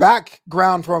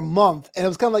background for a month, and it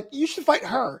was kind of like you should fight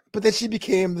her, but then she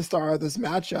became the star of this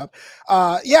matchup.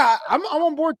 I'm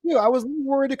on board too. I was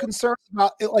worried and concerned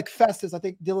about it, like Festus. I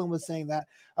think Dylan was saying that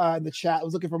in the chat. I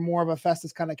was looking for more of a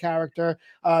Festus kind of character.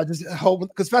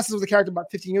 Because Festus was a character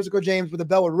about 15 years ago, James, with a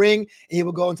bell would ring, and he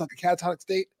would go into like a catatonic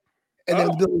state. And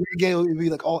then Billy Ray would be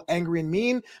like all angry and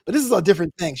mean, but this is a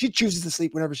different thing. She chooses to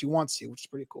sleep whenever she wants to, which is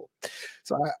pretty cool.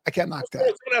 So I can't knock that.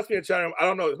 Someone asked me in chat. I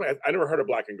don't know. I never heard of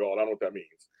black and gold. I don't know what that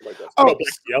means.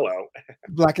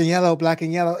 Black and yellow. Black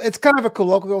and yellow. It's kind of a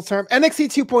colloquial term.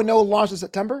 NXT 2.0 launched in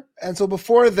September, and so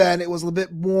before then, it was a little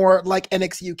bit more like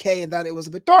NXT UK in that it was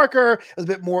a bit darker, it was a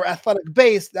bit more athletic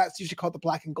based. That's usually called the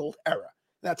black and gold era.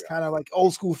 That's kind of like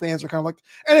old school fans are kind of like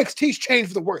NXT's changed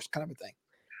for the worst kind of a thing.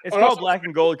 It's called black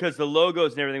and gold because the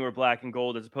logos and everything were black and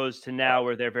gold as opposed to now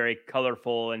where they're very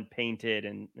colorful and painted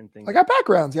and things. I got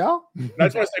backgrounds, y'all. I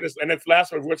just want to say this, and it's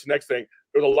last one. What's the next thing?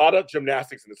 There was a lot of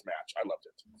gymnastics in this match. I loved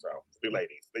it. So the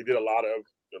ladies, they did a lot of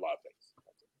things.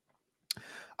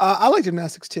 I like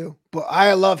gymnastics too, but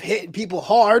I love hitting people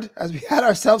hard as we had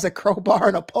ourselves a crowbar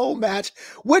and a pole match,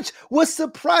 which was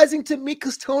surprising to me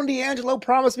because Tony D'Angelo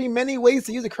promised me many ways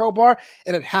to use a crowbar,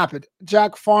 and it happened.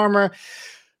 Jack Farmer.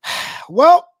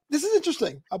 Well, this is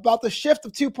interesting about the shift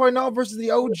of 2.0 versus the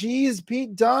OGs.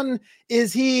 Pete Dunne,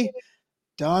 is he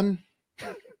done?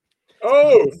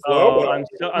 Flobo.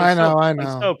 I know. I'm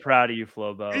so proud of you,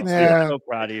 Flobo. Yeah. I'm so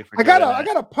proud of you. I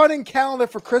got a punning calendar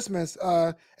for Christmas,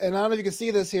 and I don't know if you can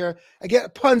see this here. I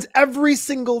get puns every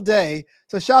single day.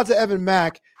 So shout out to Evan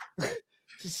Mack.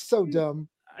 It's so dumb.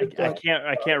 I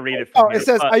can't read it. It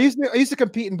says I used to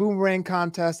compete in boomerang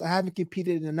contests. I haven't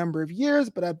competed in a number of years,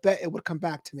 but I bet it would come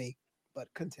back to me. But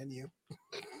continue.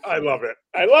 I love it.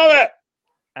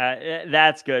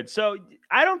 That's good. So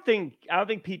I don't think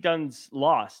Pete Dunne's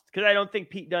lost because I don't think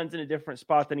Pete Dunne's in a different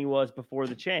spot than he was before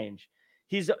the change.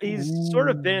 He's sort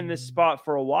of been in this spot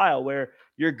for a while where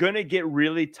you're gonna get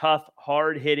really tough,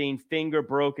 hard hitting, finger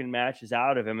broken matches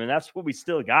out of him, and that's what we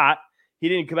still got. He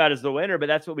didn't come out as the winner, but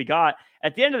that's what we got.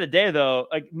 At the end of the day, though,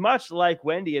 like much like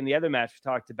Wendy in the other match we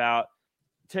talked about.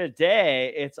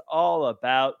 Today, it's all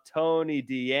about Tony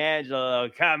D'Angelo.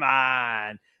 Come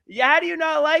on. Yeah, how do you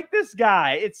not like this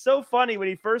guy? It's so funny. When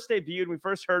he first debuted, we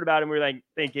first heard about him, we were like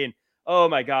thinking, oh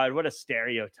my God, what a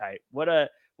stereotype. What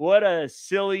a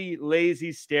silly,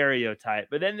 lazy stereotype.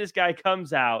 But then this guy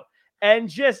comes out and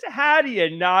just how do you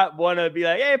not want to be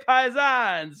like, hey,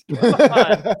 paisans, come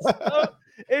on.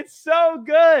 It's so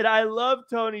good. I love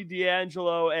Tony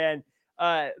D'Angelo, and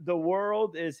the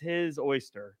world is his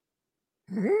oyster.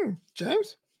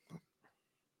 James?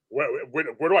 Where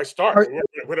do I start?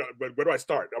 Where do I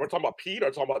start? Am I talking about Pete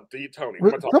or talking about Tony?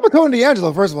 Talk about Tony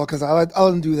D'Angelo, first of all, because I'll let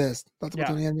him do this. Talk about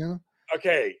Tony D'Angelo.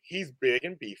 Okay, he's big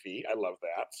and beefy. I love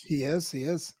that. He is.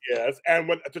 Yes, and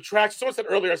when the track, someone said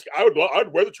earlier,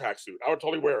 I'd wear the tracksuit. I would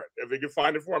totally wear it. If they could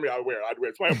find it for me, I would wear it. I'd wear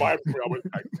it. Somebody buy it for me, I'll wear the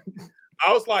tracksuit.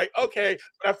 I was like, okay.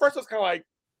 But at first I was kind of like,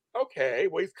 okay,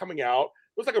 well, he's coming out.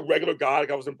 It was like a regular guy, like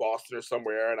I was in Boston or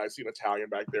somewhere, and I see an Italian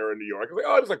back there in New York. I was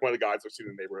like, oh, it was like one of the guys I've seen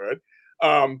in the neighborhood.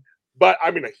 But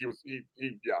I mean,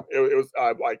 it was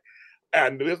like,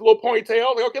 and there's a little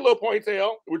ponytail. Like, okay, little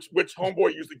ponytail, which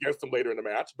Homeboy used against him later in the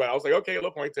match. But I was like, okay, a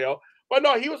little ponytail. But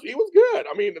no, he was good.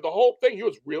 I mean, the whole thing, he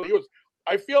was.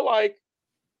 I feel like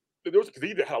there was because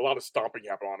he had a lot of stomping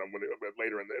happen on him when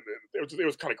later in it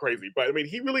was kind of crazy. But I mean,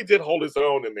 he really did hold his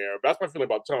own in there. That's my feeling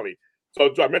about Tony. So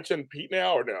do I mention Pete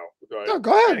now or no? No,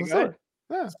 go ahead.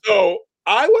 Yeah. So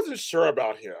I wasn't sure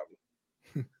about him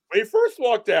when he first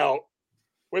walked out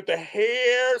with the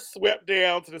hair swept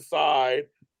down to the side.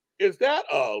 Is that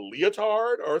a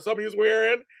leotard or something he's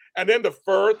wearing? And then the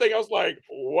fur thing, I was like,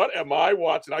 what am I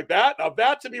watching? Like that. Now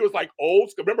that to me was like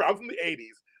old school. Remember, I'm from the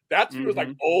 80s. That to me was like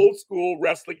old school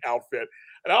wrestling outfit.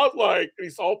 And I was like,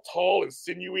 he's all tall and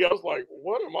sinewy. I was like,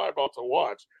 what am I about to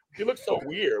watch? He looked so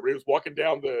weird when he was walking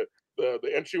down the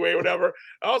entryway or whatever.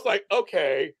 I was like,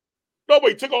 okay.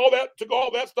 Nobody took all that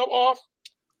stuff off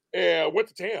and went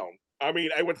to town. I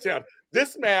mean, I went to town.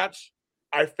 This match,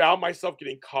 I found myself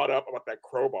getting caught up about that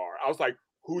crowbar. I was like,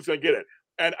 who's going to get it?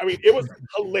 And I mean, it was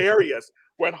hilarious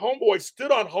when Homeboy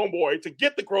stood on Homeboy to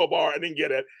get the crowbar and then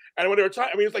get it. And when they were trying,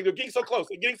 I mean, it's like they're getting so close,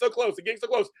 they're getting so close, they're getting so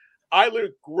close. I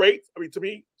literally great. I mean, to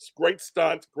me, it's great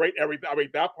stunt, great everything. I mean,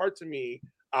 that part to me,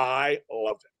 I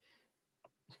loved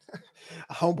it.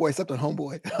 Homeboy, something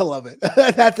homeboy. I love it.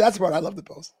 That's what I love the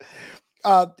post.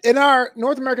 In our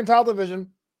North American title division,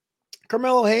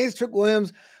 Carmelo Hayes, Trick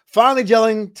Williams, finally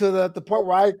gelling to the point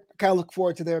where I kind of look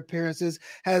forward to their appearances,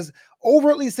 has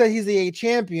overtly said he's the A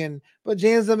champion. But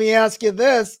James, let me ask you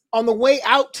this. On the way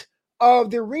out of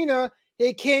the arena,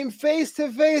 he came face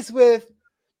to face with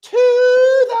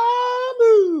To The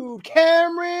Moon,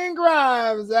 Cameron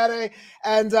Grimes.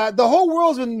 And the whole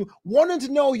world's been wanting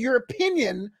to know your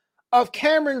opinion of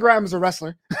Cameron Grimes as a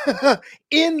wrestler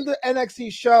in the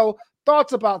NXT show.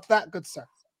 Thoughts about that, good sir?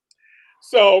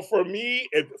 So for me,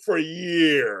 for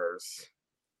years,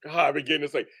 I've been getting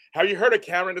this like, have you heard of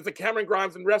Cameron? There's a Cameron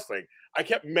Grimes in wrestling. I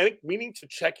kept meaning to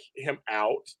check him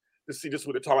out to see just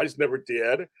what the time. I just never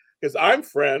did because I'm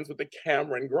friends with the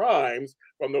Cameron Grimes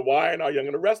from the Why Not Young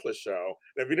and the Restless show.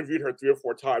 And I've interviewed her 3 or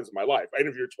 4 times in my life. I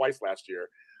interviewed her twice last year,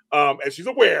 and she's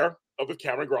aware of the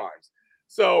Cameron Grimes.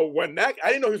 So when I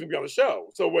didn't know he was gonna be on the show.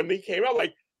 So when he came out,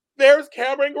 like, there's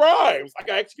Cameron Grimes. Like,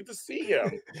 I actually get to see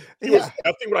him. He was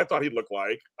nothing what I thought he'd look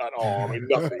like at all. I mean,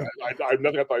 nothing.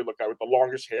 Nothing I thought he'd look like with the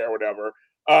longish hair or whatever.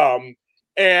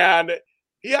 And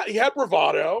he had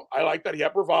bravado. I like that. He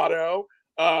had bravado.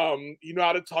 You know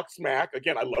how to talk smack.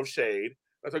 Again, I love shade.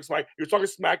 I talk smack. He was talking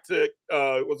smack to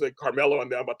was it Carmelo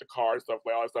and them about the car and stuff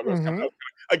like all that stuff. Mm-hmm.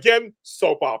 Again,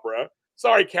 soap opera.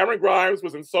 Sorry, Cameron Grimes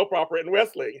was in soap opera in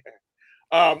wrestling.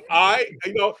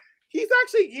 He's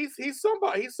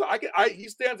somebody. He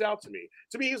stands out to me.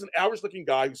 To me, he's an average-looking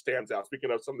guy who stands out.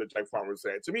 Speaking of something that Jack Farmer was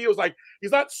saying, to me, it was like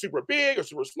he's not super big or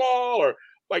super small or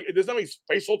like there's no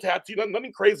facial tattoo,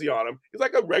 nothing crazy on him. He's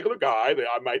like a regular guy that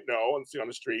I might know and see on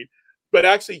the street. But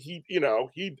actually, he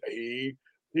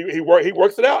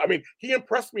works it out. I mean, he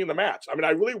impressed me in the match. I mean, I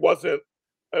really wasn't.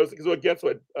 I was against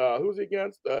what? Who was he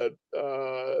against?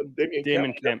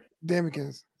 Damien Kemp. Damien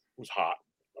Kemp was hot.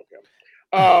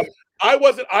 Okay. I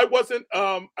wasn't. At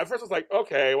first, I was like,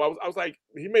 okay. Well, I was like,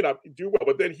 he may not do well,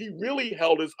 but then he really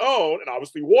held his own and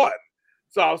obviously won.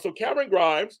 So Cameron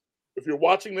Grimes, if you're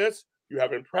watching this, you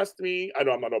have impressed me. I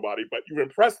know I'm not nobody, but you've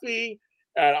impressed me,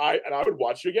 and I would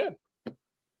watch you again.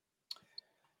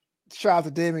 Shout out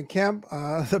to Damon Kemp,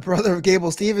 the brother of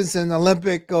Gable Stevenson,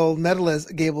 Olympic gold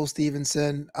medalist Gable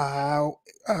Stevenson,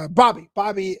 Bobby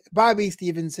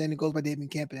Stevenson, who goes by Damon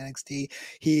Kemp in NXT.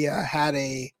 He had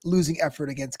a losing effort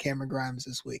against Cameron Grimes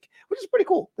this week, which is pretty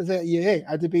cool. Hey,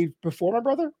 I debuted before my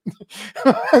brother.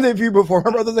 I debuted before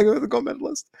my brother, the gold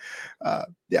medalist.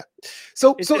 Yeah.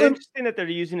 So it's interesting that they're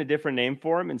using a different name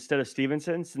for him instead of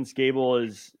Stevenson, since Gable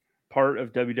is part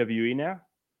of WWE now.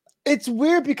 It's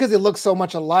weird because it looks so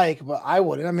much alike, but I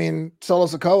wouldn't. I mean, Solo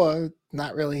Sikoa,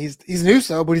 not really. He's an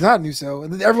Uso, but he's not an Uso.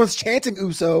 And everyone's chanting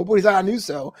Uso, but he's not an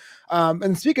Uso.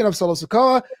 And speaking of Solo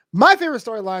Sikoa, my favorite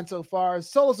storyline so far is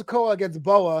Solo Sikoa against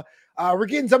Boa. We're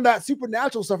getting some of that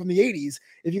supernatural stuff from the 80s.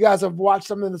 If you guys have watched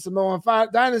some of the Samoan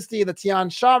Dynasty, the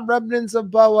Tian Sha remnants of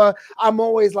Boa, I'm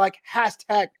always like,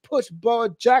 hashtag push Boa.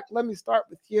 Jack, let me start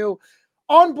with you.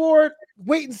 On board,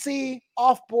 wait and see.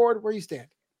 Off board, where you stand.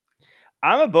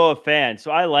 I'm a Boa fan,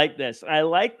 so I like this. I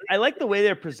like the way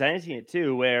they're presenting it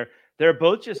too, where they're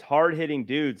both just hard-hitting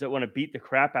dudes that want to beat the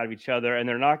crap out of each other, and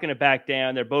they're not going to back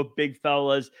down. They're both big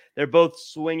fellas. They're both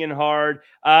swinging hard.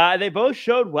 They both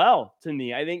showed well to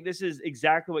me. I think this is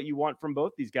exactly what you want from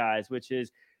both these guys, which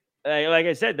is, like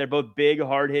I said, they're both big,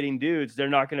 hard-hitting dudes. They're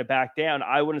not going to back down.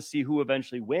 I want to see who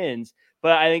eventually wins,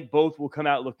 but I think both will come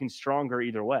out looking stronger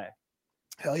either way.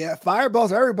 Hell yeah.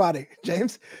 Fireballs, everybody.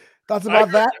 James, thoughts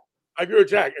about that? I agree with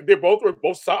Jack. They both were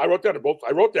solid.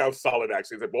 I wrote down solid,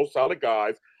 actually. They're both solid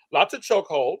guys. Lots of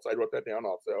chokeholds. I wrote that down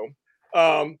also.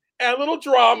 And a little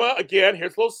drama. Again,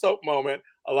 here's a little soap moment.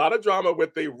 A lot of drama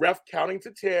with the ref counting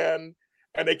to 10,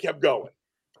 and they kept going.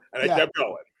 And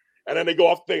then they go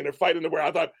off the thing and they're fighting the way.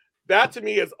 I thought that to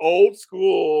me is old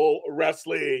school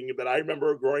wrestling that I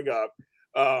remember growing up,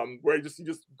 where you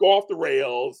just go off the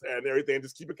rails and everything,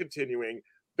 just keep it continuing.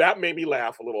 That made me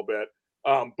laugh a little bit.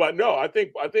 But no, I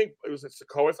think it was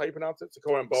Sikoa. How you pronounce it?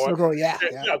 Sikoa and Boa. Sikoa, yeah.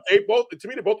 They both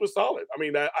were solid. I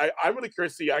mean, I'm really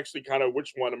curious to see actually kind of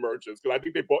which one emerges, because I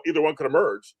think either one could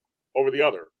emerge over the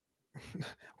other. I'm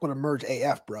gonna merge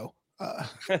AF, bro.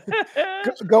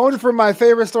 Going from my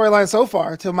favorite storyline so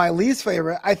far to my least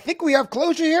favorite, I think we have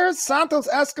closure here. Santos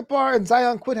Escobar and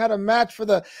Zion Quinn had a match for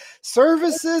the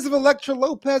services of Elektra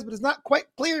Lopez, but it's not quite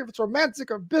clear if it's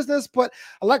romantic or business. But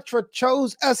Elektra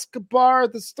chose Escobar.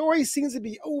 The story seems to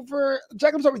be over.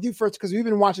 Jack, I'm start with you first because we've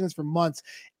been watching this for months.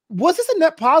 Was this a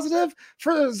net positive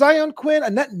for Zion Quinn? A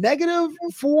net negative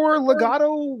for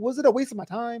Legado? Was it a waste of my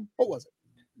time? What was it?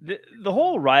 The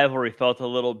whole rivalry felt a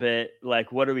little bit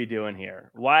like, what are we doing here?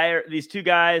 Why are these two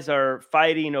guys are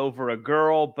fighting over a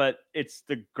girl, but it's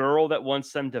the girl that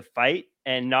wants them to fight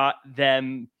and not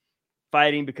them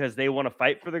fighting because they want to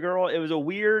fight for the girl. It was a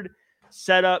weird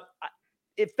setup.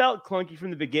 It felt clunky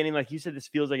from the beginning. Like you said, this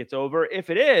feels like it's over.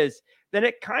 If it is, then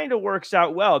it kind of works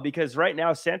out well because right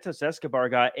now Santos Escobar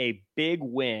got a big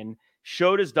win,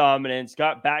 showed his dominance,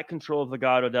 got back control of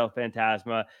Legado del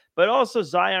Fantasma, but also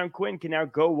Zion Quinn can now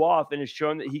go off and has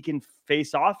shown that he can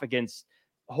face off against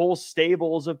whole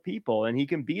stables of people and he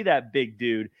can be that big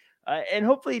dude. And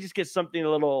hopefully he just gets something a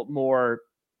little more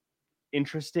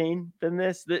interesting than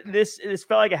this. This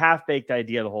felt like a half-baked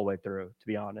idea the whole way through, to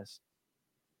be honest.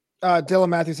 Dylan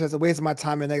Matthews says a waste of my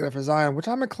time and negative for Zion, which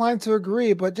I'm inclined to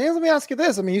agree. But James, let me ask you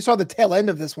this. I mean, you saw the tail end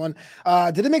of this one.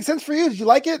 Did it make sense for you? Did you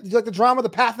like it? Did you like the drama, the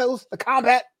pathos, the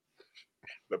combat?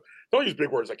 Don't use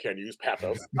big words I can't use.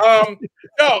 Pathos. No,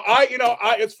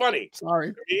 it's funny.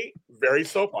 Sorry. To me, very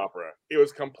soap opera. It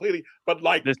was completely, but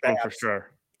like this one for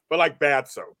sure. But like bad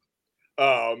soap.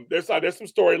 There's some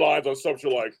storylines on soaps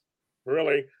you're like,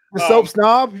 really? The soap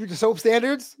snob? The soap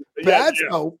standards? Bad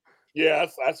soap.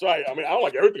 Yes, that's right. I mean, I don't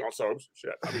like everything on soaps.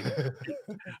 Shit.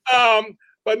 I mean,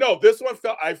 but no, this one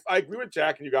felt. I agree with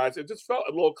Jack and you guys. It just felt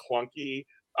a little clunky.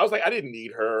 I was like, I didn't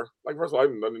need her. Like, first of all,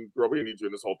 we didn't need you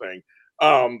in this whole thing.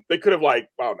 They could have I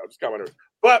don't know, just got my nerves.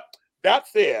 But that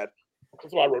said,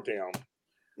 that's what I wrote down.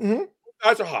 Mm-hmm.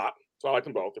 Guys are hot, so I like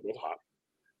them both. They're both hot.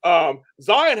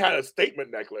 Zion had a statement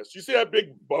necklace. You see that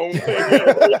big bone thing?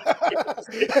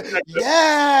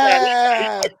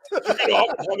 Yeah. I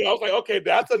was like, okay,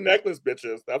 that's a necklace,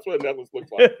 bitches. That's what a necklace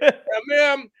looks like. And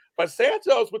then, but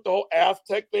Santos with the whole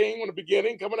Aztec thing in the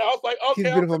beginning coming out, I was like, okay,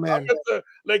 he's a beautiful man.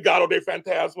 Legado de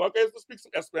Fantasma. Okay, let's speak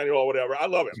some Espanol or whatever. I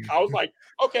love it. I was like,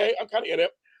 okay, I'm kind of in it.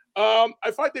 I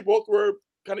feel like they both were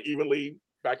kind of evenly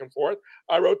back and forth.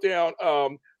 I wrote down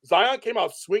Zion came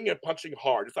out swinging and punching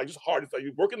hard. It's like just hard. It's like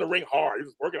you're working the ring hard. He's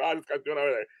just working hard. This guy's doing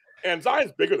everything. And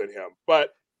Zion's bigger than him.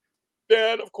 But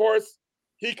then, of course,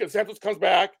 Santos comes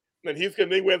back. And then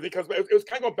he wins. He comes back. It was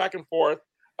kind of going back and forth.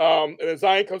 And then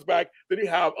Zion comes back. Then you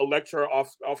have Elektra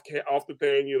off the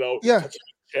thing, yeah.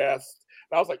 Chest.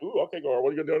 And I was like, ooh, okay, girl, what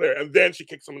are you gonna do there? And then she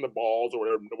kicks him in the balls or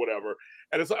whatever.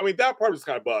 And it's, I mean, that part was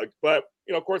kind of bugged. But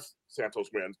of course, Santos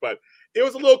wins. But it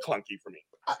was a little clunky for me.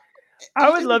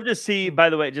 I would love to see, by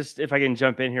the way, just if I can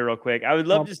jump in here real quick, I would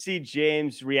love to see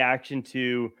James' reaction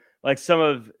to like some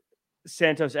of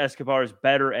Santos Escobar's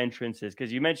better entrances.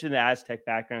 Because you mentioned the Aztec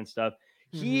background stuff.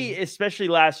 Mm-hmm. He, especially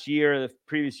last year, the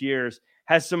previous years,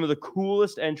 has some of the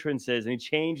coolest entrances and he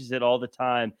changes it all the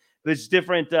time. But it's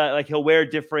different. Like he'll wear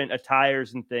different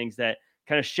attires and things that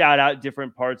kind of shout out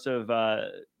different parts of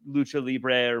lucha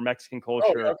libre or Mexican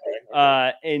culture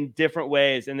in different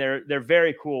ways. And they're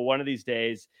very cool. One of these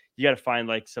days, you got to find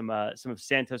like some of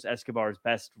Santos Escobar's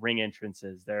best ring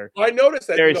entrances. I noticed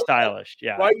that very stylish.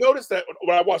 Yeah. Well, I noticed that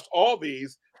when I watched all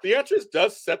these, the entrance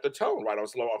does set the tone, right? On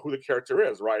who the character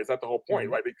is, right? Is that the whole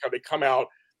point, right? They come out,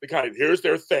 here's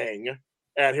their thing,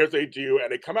 and here's what they do,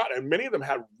 and they come out, and many of them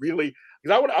have really.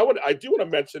 Because I do want to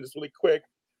mention this really quick.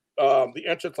 The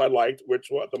entrance I liked, which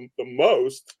was the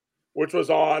most, which was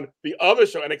on the other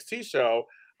show, NXT show.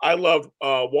 I loved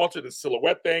Walter, the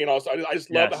silhouette thing, and also I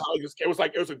just loved how it was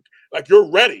like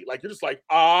you're ready, like you're just like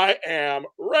I am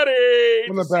ready.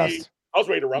 One of the best. I was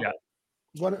ready to rumble.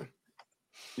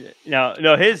 Yeah.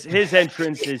 No, his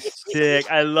entrance is sick.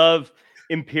 I love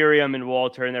Imperium and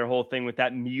Walter and their whole thing with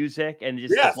that music and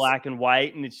just the black and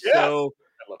white, and it's so.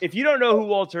 If you don't know who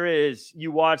Walter is,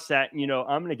 you watch that, and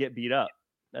I'm gonna get beat up.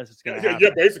 That's what's gonna happen. Yeah,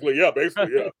 basically, yeah.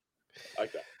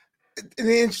 Like that. In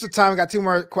the interest of time, I got two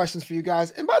more questions for you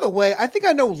guys. And by the way, I think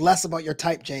I know less about your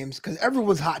type, James, because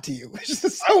everyone's hot to you. It's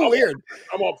just so weird.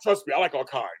 Trust me, I like all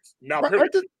kinds. Now, I like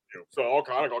all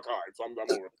kinds. So I'm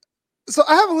over it. So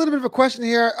I have a little bit of a question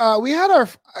here. We had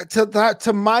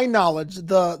to my knowledge,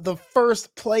 the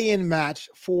first play-in match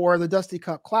for the Dusty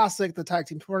Cup Classic, the tag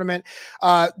team tournament.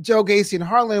 Joe Gacy and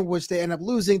Harlan, which they end up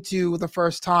losing to the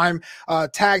first time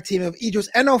tag team of Idris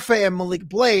Enofe and Malik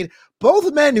Blade.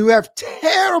 Both men who have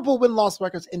terrible win-loss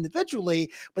records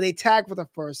individually, but they tag for the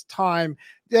first time.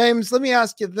 James, let me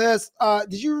ask you this.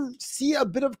 Did you see a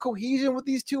bit of cohesion with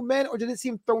these two men, or did it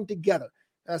seem thrown together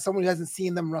as someone who hasn't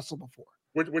seen them wrestle before?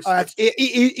 Which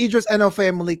Idris Enofe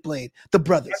and Malik Blade, the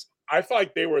brothers. I feel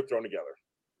like they were thrown together.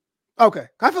 Okay.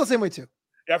 I feel the same way too.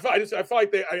 Yeah, I feel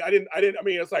like I didn't. I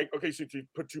mean, it's like, okay, so you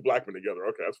put two black men together.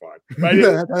 Okay, that's fine.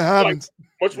 That happens. Like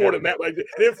much more than that. Like,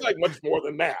 I didn't feel like much more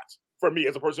than that for me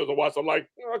as a person who's watched. I'm like,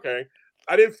 okay.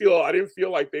 I didn't feel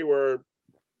like they worked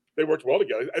well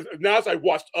together. Now as I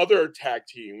watched other tag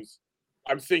teams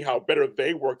I'm seeing how better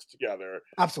they worked together.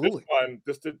 Absolutely.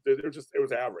 This one, it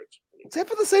was average. Except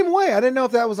for the same way. I didn't know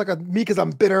if that was like me because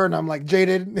I'm bitter and I'm like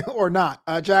jaded or not.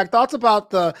 Jack, thoughts about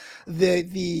the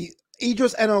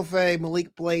Idris Enofe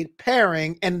Malik Blade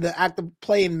pairing and the active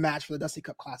playing match for the Dusty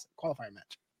Cup Classic qualifying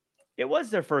match? It was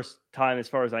their first time, as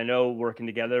far as I know, working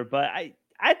together, but I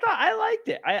thought I liked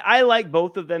it. I like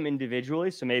both of them individually,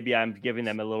 so maybe I'm giving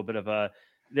them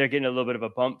they're getting a little bit of a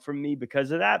bump from me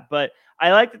because of that. But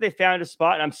I like that they found a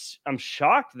spot, and I'm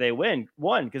shocked they won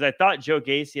because I thought Joe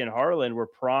Gacy and Harlan were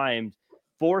primed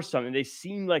for something. They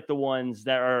seem like the ones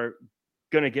that are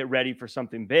going to get ready for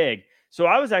something big. So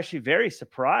I was actually very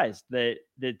surprised that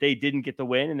they didn't get the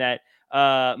win and that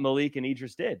Malik and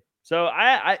Idris did. So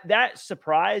I that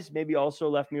surprise maybe also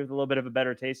left me with a little bit of a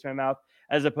better taste in my mouth,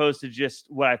 as opposed to just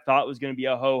what I thought was going to be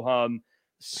a ho-hum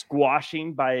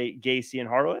squashing by Gacy and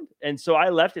Harlan. And so I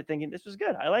left it thinking this was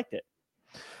good. I liked it.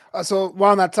 So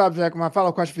while on that subject, my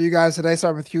final question for you guys today,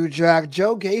 starting with you, Jack.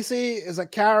 Joe Gacy is a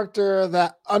character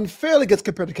that unfairly gets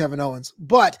compared to Kevin Owens,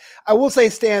 but I will say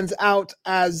stands out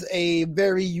as a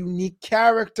very unique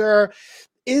character.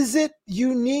 Is it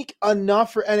unique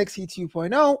enough for NXT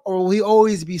 2.0, or will he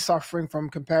always be suffering from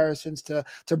comparisons to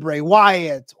Bray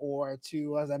Wyatt or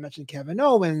to, as I mentioned, Kevin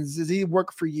Owens? Does he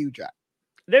work for you, Jack?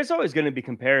 There's always going to be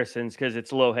comparisons because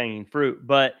it's low-hanging fruit,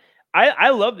 but I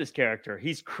love this character.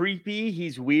 He's creepy.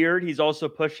 He's weird. He's also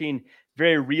pushing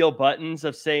very real buttons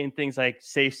of saying things like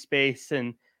safe space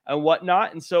and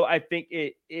whatnot. And so I think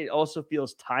it also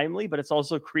feels timely, but it's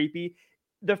also creepy.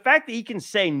 The fact that he can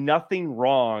say nothing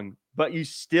wrong, but you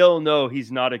still know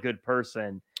he's not a good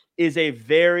person, is a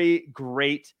very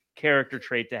great character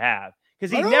trait to have.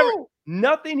 Because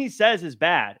nothing he says is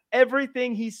bad.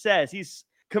 Everything he says, he's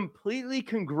completely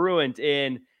congruent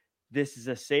in, this is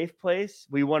a safe place.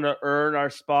 We want to earn our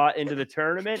spot into the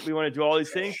tournament. We want to do all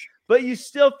these things, but you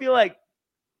still feel like,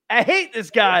 I hate this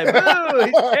guy. Boo,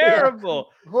 he's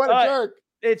terrible. What a jerk.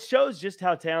 It shows just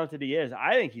how talented he is.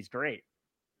 I think he's great.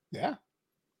 Yeah.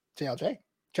 JLJ.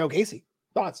 Joe Gacy.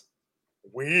 Thoughts?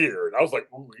 Weird. I was like,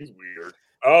 ooh, he's weird.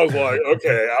 I was like,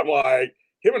 okay. I'm like,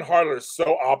 him and Harlan are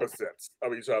so opposites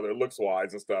of each other,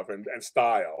 looks-wise and stuff, and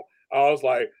style. I was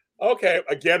like, okay,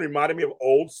 again, reminded me of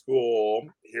old school.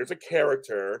 Here's a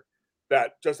character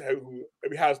that just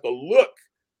has the look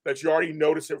that you already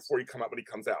notice it before you come out when he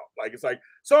comes out. Like, it's like,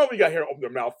 some of you got to hear open their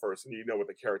mouth first and you know what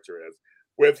the character is.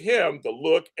 With him, the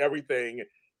look, everything,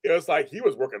 it was like he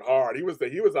was working hard. He was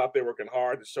out there working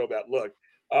hard to show that look.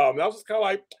 I was just kind of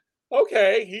like,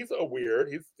 okay, he's a weird.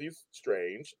 He's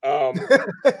strange. I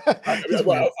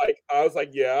was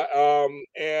like, yeah.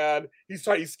 And he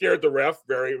scared the ref.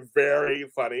 Very, very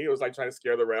funny. It was like trying to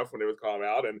scare the ref when it was calling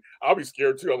out, and I'll be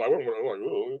scared too. I'm like,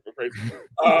 oh, crazy.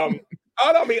 I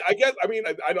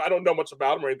don't know much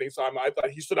about him or anything, so I thought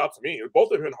he stood out to me.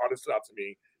 Both of him and Harlan stood out to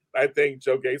me. I think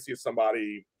Joe Gacy is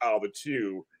somebody out of the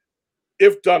two,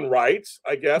 if done right,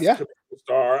 I guess, could be a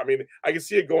star. I mean, I can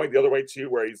see it going the other way too,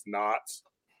 where he's not.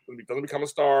 He doesn't become a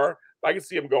star. I can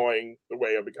see him going the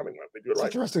way of becoming one. They do it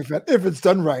right. Interesting. If it's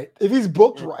done right, if he's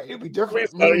booked right, it'd be different.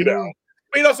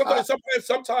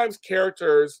 Sometimes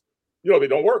characters, they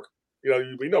don't work.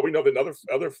 We know that in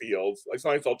other fields, like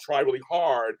sometimes they'll try really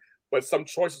hard, but some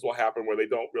choices will happen where they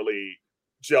don't really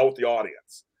gel with the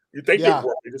audience. You think they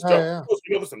work, they just don't.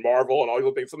 This in Marvel and all these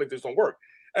other things, some things just don't work.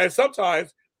 And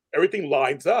sometimes everything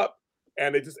lines up,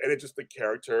 and the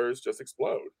characters just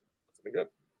explode. Something good.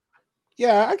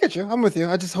 Yeah, I get you. I'm with you.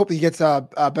 I just hope he gets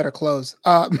better clothes.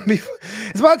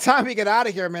 It's about time we get out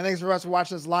of here, man. Thanks for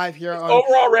watching us live here.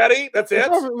 Over already? That's it?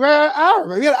 We're an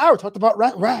hour. We had an hour. Talked about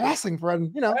wrestling for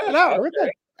an hour.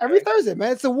 Every Thursday,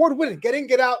 man. It's award winning. Get in,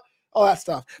 get out, all that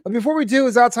stuff. But before we do,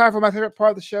 it's our time for my favorite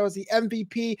part of the show, is the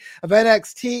MVP of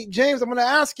NXT. James, I'm going to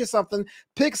ask you something.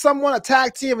 Pick someone, a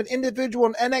tag team, an individual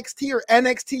in NXT or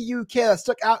NXT UK that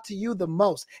stuck out to you the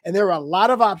most. And there are a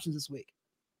lot of options this week.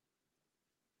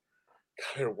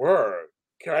 Good word.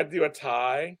 Can I do a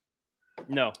tie?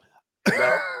 No.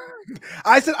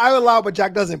 I said I would allow, but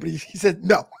Jack doesn't. But he said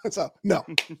no. So no.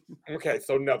 Okay,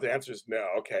 so no. The answer is no.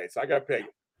 Okay, so I got to pick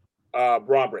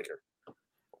Braun Breaker.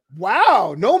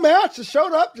 Wow, no match. Just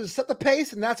showed up, just set the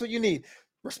pace, and that's what you need.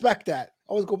 Respect that.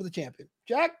 Always go with the champion.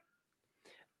 Jack?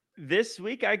 This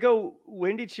week, I go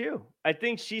Wendy Choo. I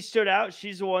think she stood out.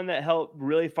 She's the one that helped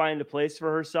really find a place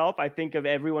for herself. I think of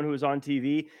everyone who was on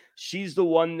TV. She's the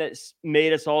one that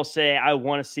made us all say, I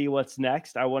want to see what's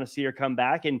next. I want to see her come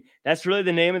back. And that's really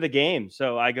the name of the game.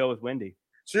 So I go with Wendy.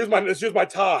 She was my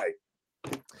tie.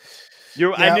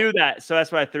 I knew that. So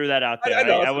that's why I threw that out there.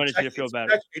 I wanted you to feel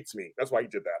better. It's me. That's why you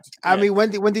did that. I mean,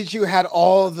 Wendy Choo had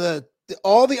all the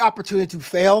all the opportunity to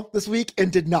fail this week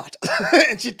and did not.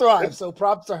 And she thrived. So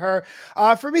props to her.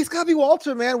 For me, it's got to be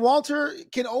Walter, man. Walter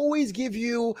can always give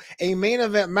you a main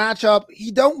event matchup.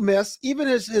 He don't miss. Even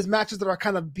his matches that are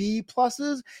kind of B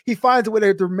pluses, he finds a way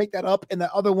to make that up in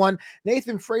the other one.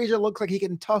 Nathan Frazier looks like he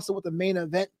can tussle with the main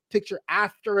event picture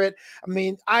after it. I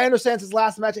mean, I understand it's his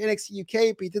last match at NXT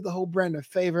UK, but he did the whole brand a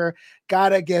favor.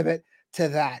 Gotta give it to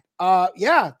that.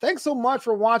 Yeah, thanks so much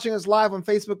for watching us live on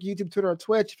Facebook, YouTube, Twitter, or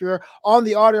Twitch. If you're on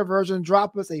the audio version,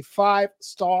 drop us a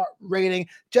 5-star rating.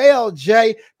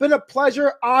 JLJ, been a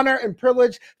pleasure, honor, and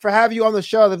privilege for having you on the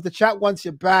show. The chat wants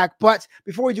you back. But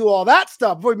before we do all that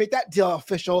stuff, before we make that deal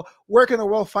official, where can the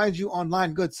world find you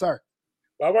online, good sir?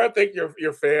 Well, I want to thank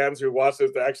your fans who watched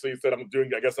this that actually said I'm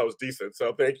doing, I guess I was decent.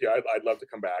 So thank you. I'd love to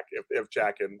come back if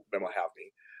Jack and them will have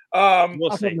me.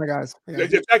 We'll see. My guys. Yeah.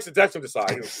 Text him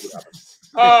decide. You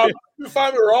can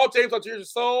find me where all James Lott Jr.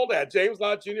 is sold at James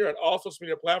Lott Jr. on all social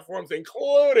media platforms,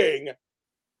 including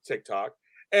TikTok.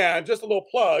 And just a little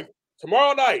plug,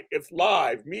 tomorrow night, it's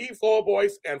live. Me, Flow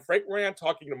Boys, and Frank Moran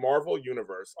talking to Marvel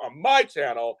Universe on my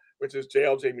channel, which is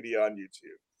JLJ Media on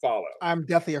YouTube. Follow. I'm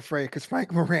deathly afraid because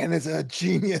Frank Moran is a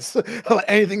genius on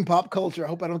anything pop culture. I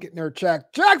hope I don't get nerd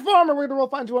checked. Jack Farmer, where do we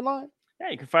find you online? Yeah,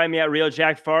 you can find me at Real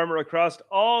Jack Farmer across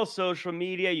all social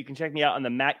media. You can check me out on the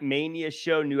Mac Mania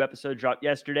show. New episode dropped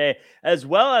yesterday, as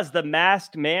well as the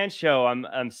Masked Man show.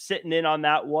 I'm sitting in on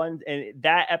that one, and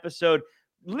that episode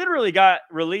literally got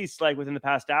released like within the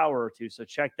past hour or two. So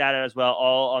check that out as well,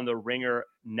 all on the Ringer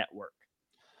Network.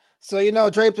 So,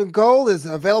 Draped in Gold is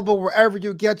available wherever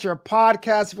you get your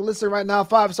podcast. If you're listening right now,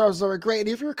 5 stars is already great. And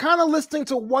if you're kind of listening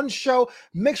to one show,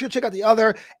 make sure to check out the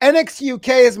other. NXT UK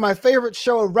is my favorite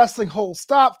show of wrestling, full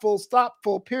stop,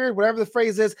 full period, whatever the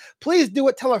phrase is. Please do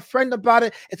it. Tell a friend about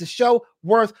it. It's a show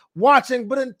worth watching.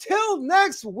 But until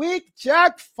next week,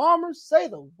 Jack Farmer, say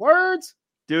the words.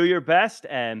 Do your best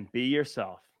and be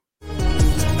yourself.